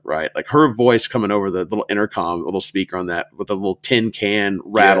particular, right? Like her voice coming over the little intercom, little speaker on that with a little tin can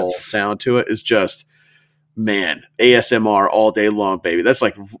rattle sound to it is just, man, ASMR all day long, baby. That's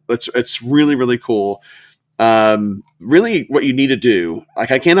like, it's really, really cool. Really what you need to do, like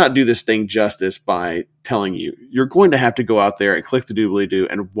I cannot do this thing justice by telling you. You're going to have to go out there and click the doobly-doo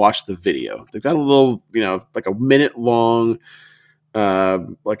and watch the video. They've got a little, like a minute long,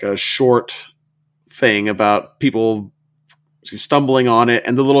 like a short thing about people stumbling on it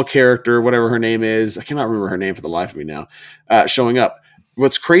and the little character, whatever her name is, I cannot remember her name for the life of me now, showing up.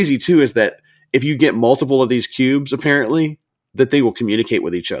 What's crazy too is that if you get multiple of these cubes, apparently, that they will communicate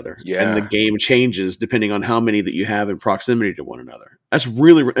with each other. Yeah. And the game changes depending on how many that you have in proximity to one another. That's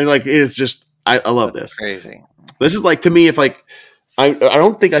really, like, it's just, I love this. Crazy. This is like, to me, if like, I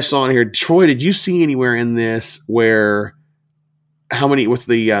don't think I saw in here. Troy, did you see anywhere in this where how many? What's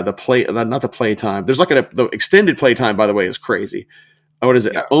the play? Not the play time. There's like the extended play time. By the way, is crazy. What is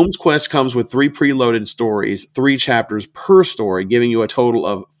it? Yeah. Ohm's Quest comes with 3 preloaded stories, 3 chapters per story, giving you a total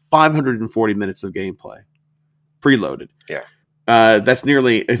of 540 minutes of gameplay. Preloaded. Yeah. That's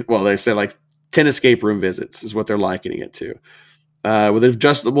nearly, well, they say like 10 escape room visits is what they're likening it to. With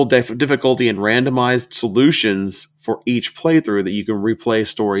adjustable difficulty and randomized solutions for each playthrough that you can replay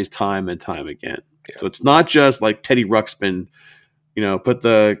stories time and time again. Yeah. So it's not just like Teddy Ruxpin, put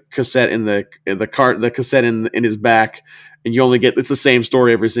the cassette in the cassette in his back, and you only get, it's the same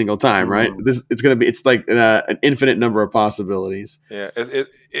story every single time, right? It's like an infinite number of possibilities. Yeah,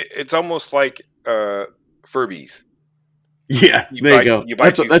 it's almost like Furbies. Yeah, there you go. You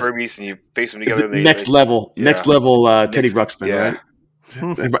buy two Furbies and you face them together. Next level Teddy Ruxpin, right?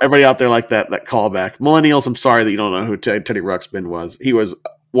 Everybody out there like that callback. Millennials, I'm sorry that you don't know who Teddy Ruxpin was. He was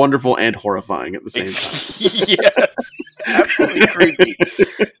wonderful and horrifying at the same time. Yes, absolutely creepy.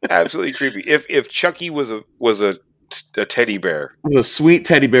 Absolutely creepy. If Chucky was a teddy bear, it was a sweet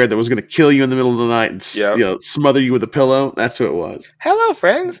teddy bear that was going to kill you in the middle of the night and smother you with a pillow. That's who it was. Hello,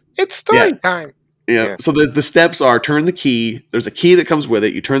 friends. It's story time. Yeah. So the steps are turn the key. There's a key that comes with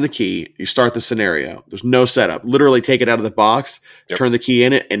it. You turn the key. You start the scenario. There's no setup. Literally take it out of the box, turn the key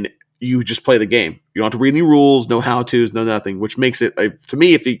in it, and you just play the game. You don't have to read any rules, no how-tos, no nothing, which makes it, to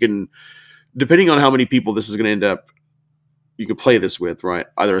me, if you can, depending on how many people this is going to end up, you can play this with, right?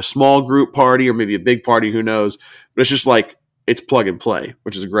 Either a small group party or maybe a big party, who knows? But it's just like, it's plug and play,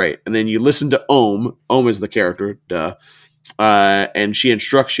 which is great. And then you listen to Ohm. Ohm is the character, duh. And she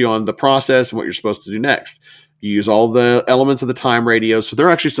instructs you on the process and what you're supposed to do next. You use all the elements of the time radio. So there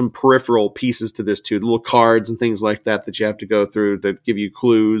are actually some peripheral pieces to this too, little cards and things like that you have to go through that give you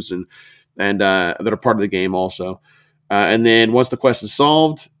clues and that are part of the game also. And then once the quest is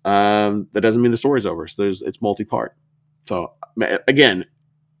solved, that doesn't mean the story's over. So it's multi-part. So again,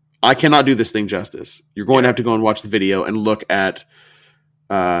 I cannot do this thing justice. You're going to have to go and watch the video and look at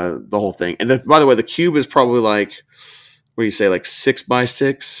the whole thing. And by the way, the cube is probably like, what do you say, like 6 by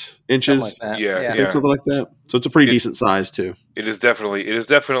 6 inches? Something like that. Yeah. Something like that. So it's a pretty decent size too. It is definitely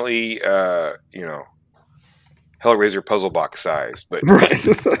Hellraiser puzzle box size, but right.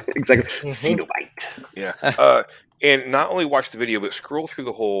 Exactly. Cenobite. Yeah. And not only watch the video, but scroll through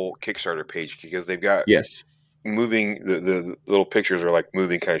the whole Kickstarter page, because they've got moving, the little pictures are like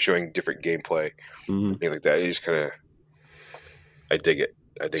moving, kind of showing different gameplay, things like that. It just kind of, I dig it.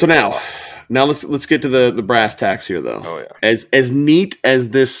 So now let's get to the brass tacks here, though. Oh yeah. As neat as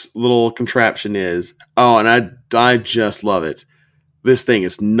this little contraption is, and I just love it. This thing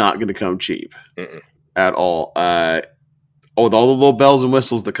is not going to come cheap at all. With all the little bells and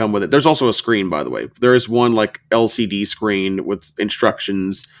whistles that come with it. There's also a screen, by the way. There is one like LCD screen with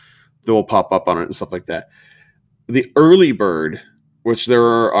instructions that will pop up on it and stuff like that. The early bird, which there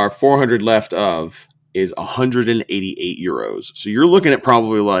are 400 left of, is 188 euros. So you're looking at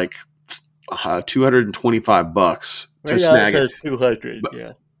probably like $225 to snag it. 200,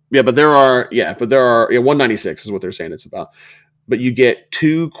 but there are 196 is what they're saying it's about. But you get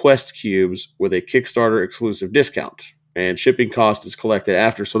 2 quest cubes with a Kickstarter exclusive discount, and shipping cost is collected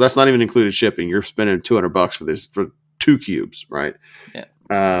after. So that's not even included shipping. You're spending $200 for this for 2 cubes, right?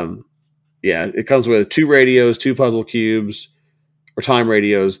 Yeah. It comes with 2 radios, 2 puzzle cubes, or time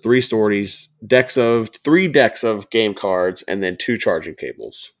radios, 3 stories, 3 decks of game cards, and then 2 charging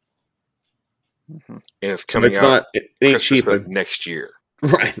cables. And it's coming out. It ain't cheap next year.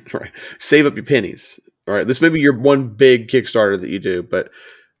 Right. Save up your pennies. All right. This may be your one big Kickstarter that you do, but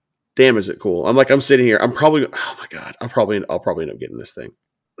damn, is it cool? I'm sitting here. I'll probably end up getting this thing.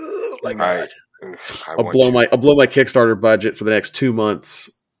 Oh my God. I'll blow my Kickstarter budget for the next 2 months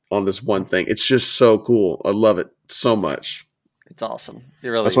on this one thing. It's just so cool. I love it so much. It's awesome.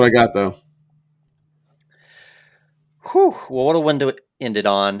 That's what I got, though. Whew. Well, what a one to end it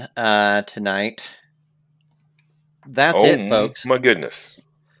on tonight. That's it, folks. My goodness.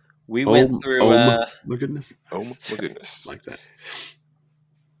 We went through... my goodness. Oh, my goodness. Like that.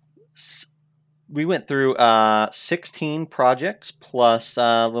 We went through 16 projects plus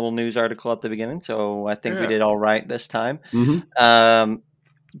a little news article at the beginning, so I think we did all right this time.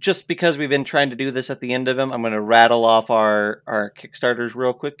 Just because we've been trying to do this at the end of them, I'm going to rattle off our Kickstarters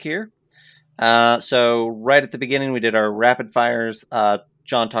real quick here. So right at the beginning, we did our rapid fires.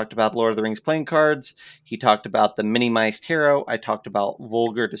 John talked about Lord of the Rings playing cards. He talked about the Mini Mice Tarot. I talked about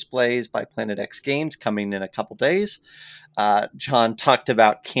Vulgar Displays by Planet X Games coming in a couple days. John talked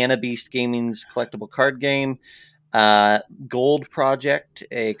about Cannabeast Gaming's collectible card game. Gold Project,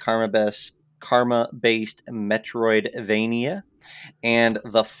 a Karma-based karma-based Metroidvania, and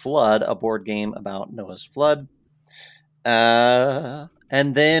The Flood, a board game about Noah's flood. And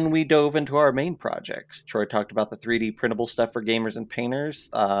then we dove into our main projects. Troy talked about the 3D printable stuff for gamers and painters,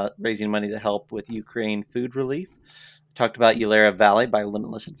 raising money to help with Ukraine food relief. Talked about Eulera Valley by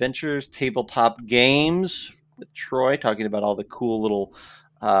Limitless Adventures, tabletop games with Troy, talking about all the cool little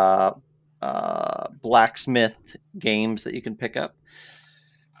blacksmith games that you can pick up.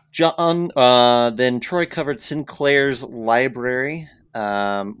 Then Troy covered Sinclair's Library,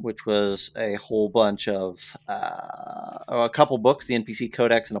 which was a whole bunch of a couple books, the NPC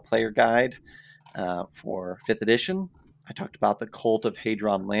Codex and a player guide for 5th edition. I talked about The Cult of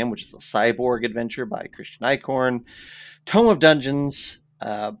Hadron Lamb, which is a cyborg adventure by Christian Eichhorn. Tome of Dungeons,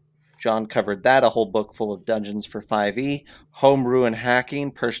 John covered that, a whole book full of dungeons for 5e. Homebrew and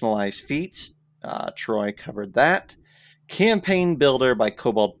Hacking, Personalized Feats, Troy covered that. Campaign Builder by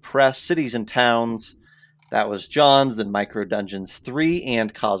Cobalt Press, Cities and Towns, that was John's. Then Micro Dungeons 3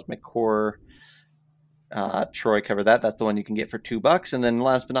 and Cosmic Horror, Troy covered that. That's the one you can get for $2. And then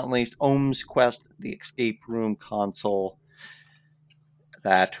last but not least, Ohm's Quest, the escape room console,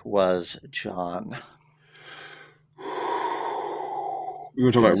 that was John. We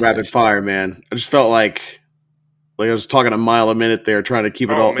were talking about rapid fire, man. I just felt like I was talking a mile a minute there, trying to keep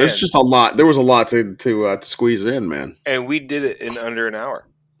it all. Man. There's just a lot. There was a lot to squeeze in, man. And we did it in under an hour.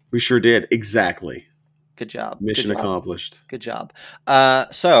 We sure did. Exactly. Good job. Mission accomplished. Good job.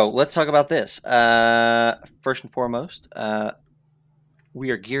 So let's talk about this. First and foremost, we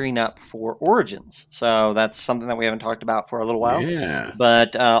are gearing up for Origins. So that's something that we haven't talked about for a little while. Yeah.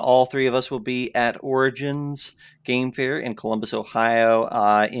 But all three of us will be at Origins Game Fair in Columbus, Ohio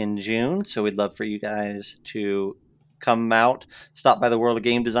in June. So we'd love for you guys to come out, stop by the World of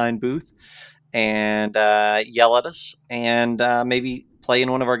Game Design booth, and yell at us, and maybe play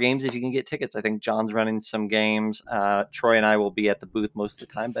in one of our games if you can get tickets. I think John's running some games. Troy and I will be at the booth most of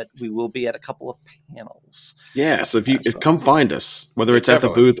the time, but we will be at a couple of panels. Yeah, so if you come find us, whether it's at the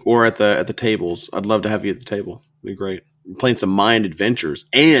booth or at the tables, I'd love to have you at the table. It'd be great. We're playing some Mind Adventures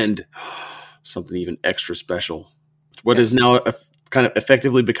and something even extra special. What is now kind of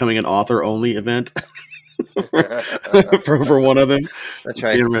effectively becoming an author-only event. for one of them. That's it's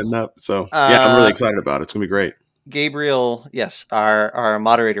right. Being written up. So yeah, I'm really excited about it. It's gonna be great. Gabriel, yes, our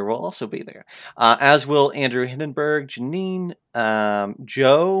moderator will also be there, as will Andrew Hindenburg, Janine,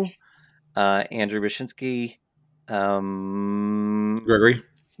 Joe, Andrew Brzezinski,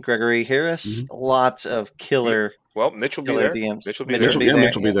 Gregory Harris. Mm-hmm. Lots of killer. Well, Mitch will be there. DMs. Mitch will be there.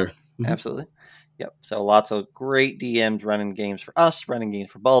 Mitch will be there. Mm-hmm. Absolutely. Yep. So lots of great DMs running games for us, running games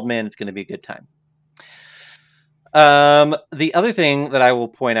for Baldman. It's going to be a good time. The other thing that I will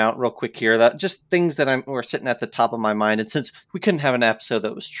point out real quick here, that just things that were sitting at the top of my mind, and since we couldn't have an episode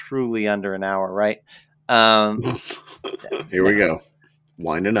that was truly under an hour, right? Here we go.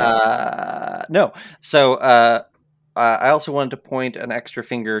 Winding up. No. So, I also wanted to point an extra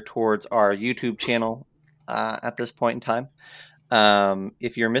finger towards our YouTube channel, at this point in time.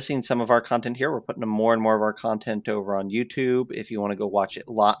 If you're missing some of our content here, we're putting more and more of our content over on YouTube. If you want to go watch it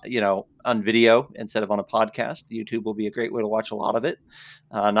on video instead of on a podcast, YouTube will be a great way to watch a lot of it.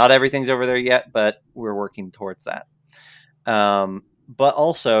 Not everything's over there yet, but we're working towards that. But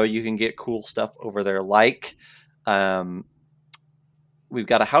also you can get cool stuff over there. Like, we've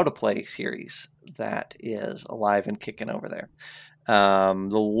got a How to Play series that is alive and kicking over there.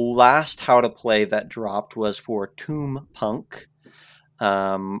 The last How to Play that dropped was for Tomb Punk,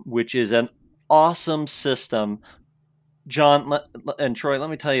 which is an awesome system. John and Troy, let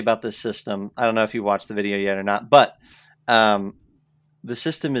me tell you about this system. I don't know if you watched the video yet or not, but the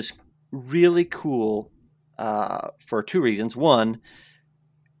system is really cool for two reasons. One,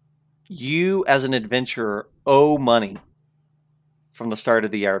 you as an adventurer owe money from the start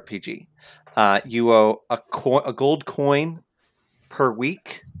of the RPG. You owe a gold coin per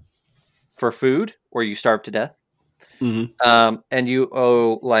week for food, or you starve to death. Mm-hmm. And you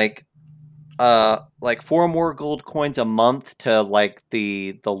owe like 4 more gold coins a month to like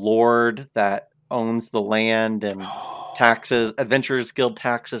the lord that owns the land, and taxes, Adventurers Guild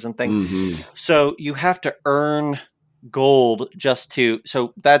taxes and things. Mm-hmm. So you have to earn gold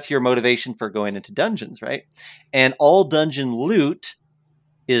so that's your motivation for going into dungeons, right? And all dungeon loot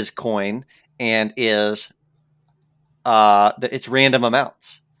is coin, and is it's random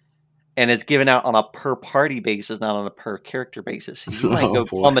amounts. And it's given out on a per party basis, not on a per character basis. So you might go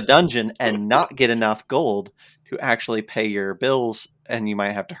plumb a dungeon and not get enough gold to actually pay your bills, and you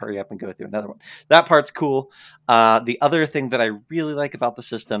might have to hurry up and go through another one. That part's cool. The other thing that I really like about the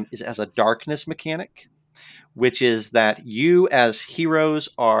system is as a darkness mechanic. which is that you as heroes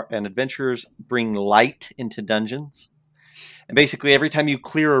and adventurers bring light into dungeons. And basically every time you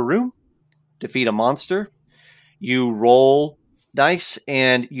clear a room, defeat a monster, you roll dice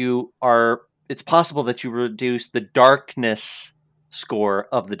and it's possible that you reduce the darkness score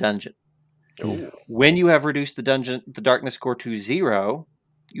of the dungeon. Ooh. When you have reduced the darkness score to 0,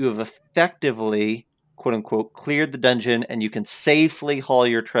 you have effectively, quote unquote, cleared the dungeon and you can safely haul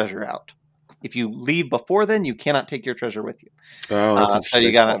your treasure out. If you leave before then, you cannot take your treasure with you. Oh, that's So interesting.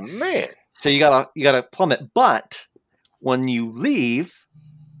 you gotta, Oh man. so you gotta plummet. But when you leave,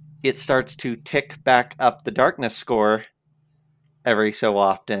 it starts to tick back up the darkness score every so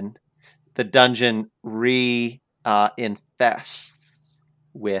often. The dungeon infests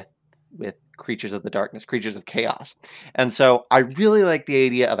with creatures of the darkness, creatures of chaos. And so I really like the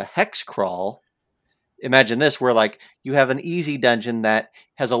idea of a hex crawl. Imagine this, where like you have an easy dungeon that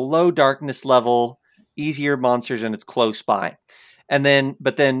has a low darkness level, easier monsters, and it's close by.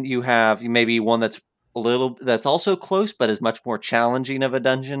 But then you have maybe one that's also close, but is much more challenging of a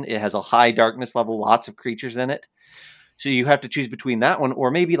dungeon. It has a high darkness level, lots of creatures in it. So you have to choose between that one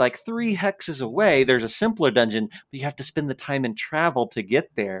or maybe like 3 hexes away. There's a simpler dungeon, but you have to spend the time and travel to get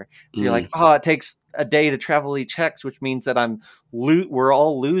there. So you're like, oh, it takes a day to travel each hex, which means that we're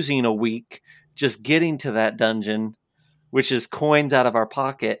all losing a week just getting to that dungeon, which is coins out of our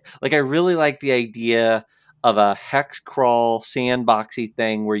pocket. Like I really like the idea of a hex crawl sandboxy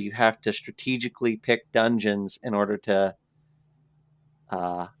thing where you have to strategically pick dungeons in order to.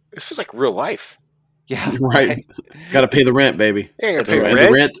 This is like real life. Yeah, Right. Got to pay the rent, baby. Yeah, I gotta That's pay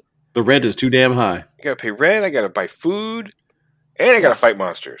right. rent. The rent is too damn high. I gotta pay rent. I gotta buy food, and I gotta fight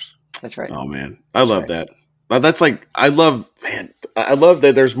monsters. That's right. Oh man, I love that. That's like I love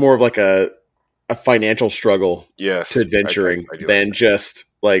that. There's more of like a financial struggle Yes, to adventuring I do than like just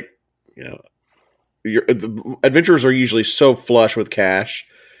like the adventurers are usually so flush with cash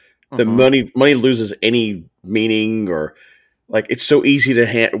that money loses any meaning, or like it's so easy to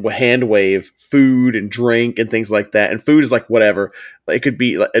hand wave food and drink and things like that. And food is like whatever. Like, it could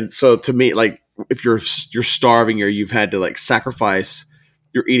be like, and so to me, like if you're starving or you've had to like sacrifice,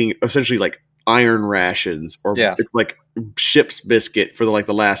 you're eating essentially like iron rations or it's like ship's biscuit for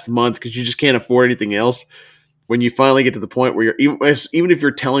the last month because you just can't afford anything else. When you finally get to the point where you're even if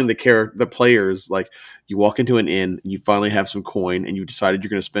you're telling the players, like you walk into an inn and you finally have some coin and you decided you're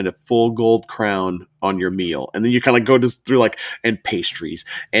going to spend a full gold crown on your meal, and then you kind of go through like and pastries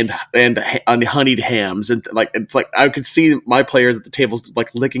and honeyed hams, and like it's like I could see my players at the tables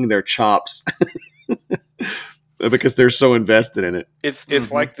like licking their chops because they're so invested in it.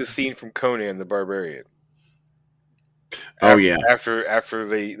 It's like the scene from Conan the Barbarian. Oh yeah! After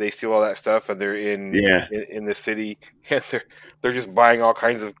they steal all that stuff and they're in the city and they're just buying all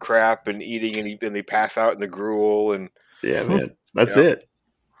kinds of crap and eating and they pass out in the gruel and man, that's it.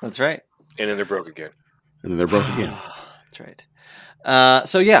 That's right. And then they're broke again. That's right.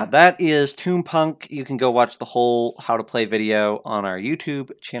 So yeah, that is Toonpunk. You can go watch the whole how to play video on our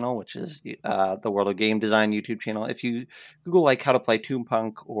YouTube channel, which is the World of Game Design YouTube channel. If you Google like how to play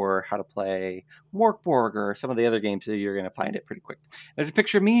Toonpunk or how to play Morkborg or some of the other games, you're going to find it pretty quick. There's a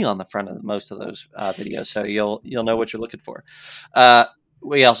picture of me on the front of most of those videos, so you'll know what you're looking for.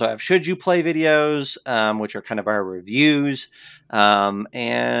 We also have Should You Play videos, which are kind of our reviews,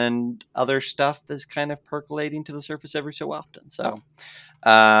 and other stuff that's kind of percolating to the surface every so often. So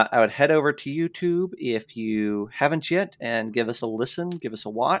I would head over to YouTube if you haven't yet and give us a listen, give us a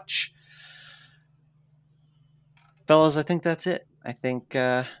watch. Fellas, I think that's it. I think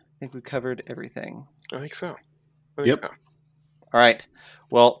we covered everything. I think so. Yep. All right.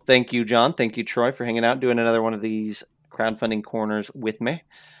 Well, thank you, John. Thank you, Troy, for hanging out and doing another one of these crowdfunding corners with me.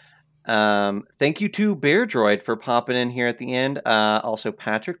 Thank you to Bear Droid for popping in here at the end. Also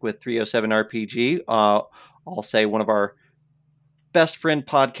Patrick with 307 RPG. I'll say one of our best friend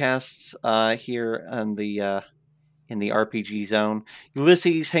podcasts here in the RPG zone.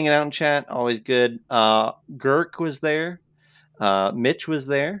 Ulysses hanging out in chat, always good. Girk was there. Mitch was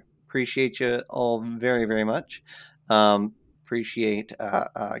there. Appreciate you all very, very much. Appreciate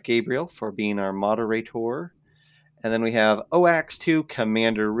Gabriel for being our moderator. And then we have OAX2,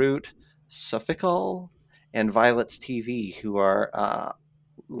 Commander Root, Sophical, and Violet's TV, who are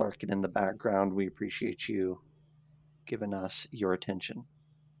lurking in the background. We appreciate you giving us your attention.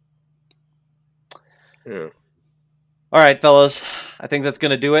 Yeah. All right, fellas. I think that's going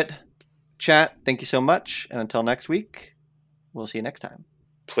to do it. Chat, thank you so much. And until next week, we'll see you next time.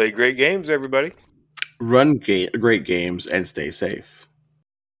 Play great games, everybody. Run great games and stay safe.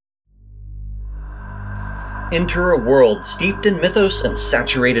 Enter a world steeped in mythos and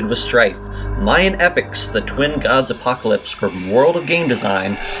saturated with strife. Mayan Epics, the twin gods apocalypse from World of Game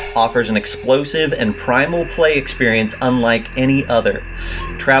Design, offers an explosive and primal play experience unlike any other.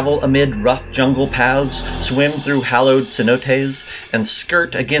 Travel amid rough jungle paths, swim through hallowed cenotes, and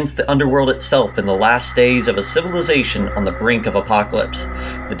skirt against the underworld itself in the last days of a civilization on the brink of apocalypse.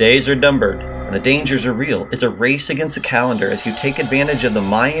 The days are numbered, and the dangers are real. It's a race against the calendar as you take advantage of the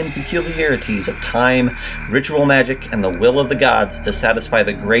Mayan peculiarities of time, ritual magic, and the will of the gods to satisfy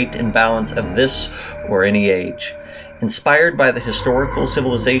the great imbalance of this or any age. Inspired by the historical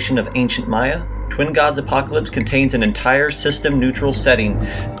civilization of ancient Maya, Twin Gods Apocalypse contains an entire system-neutral setting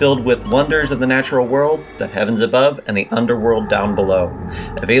filled with wonders of the natural world, the heavens above, and the underworld down below.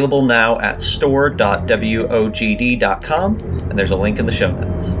 Available now at store.wogd.com, and there's a link in the show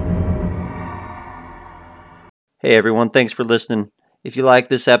notes. Hey everyone, thanks for listening. If you like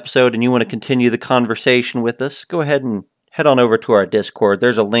this episode and you want to continue the conversation with us, go ahead and head on over to our Discord.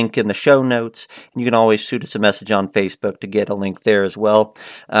 There's a link in the show notes, and you can always shoot us a message on Facebook to get a link there as well.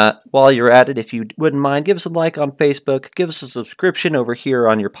 While you're at it, if you wouldn't mind, give us a like on Facebook, give us a subscription over here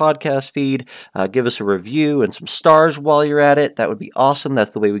on your podcast feed, give us a review and some stars while you're at it. That would be awesome.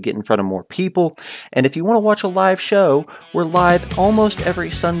 That's the way we get in front of more people. And if you want to watch a live show, we're live almost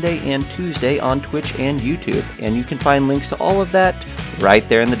every Sunday and Tuesday on Twitch and YouTube, and you can find links to all of that right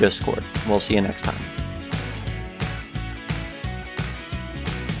there in the Discord. We'll see you next time.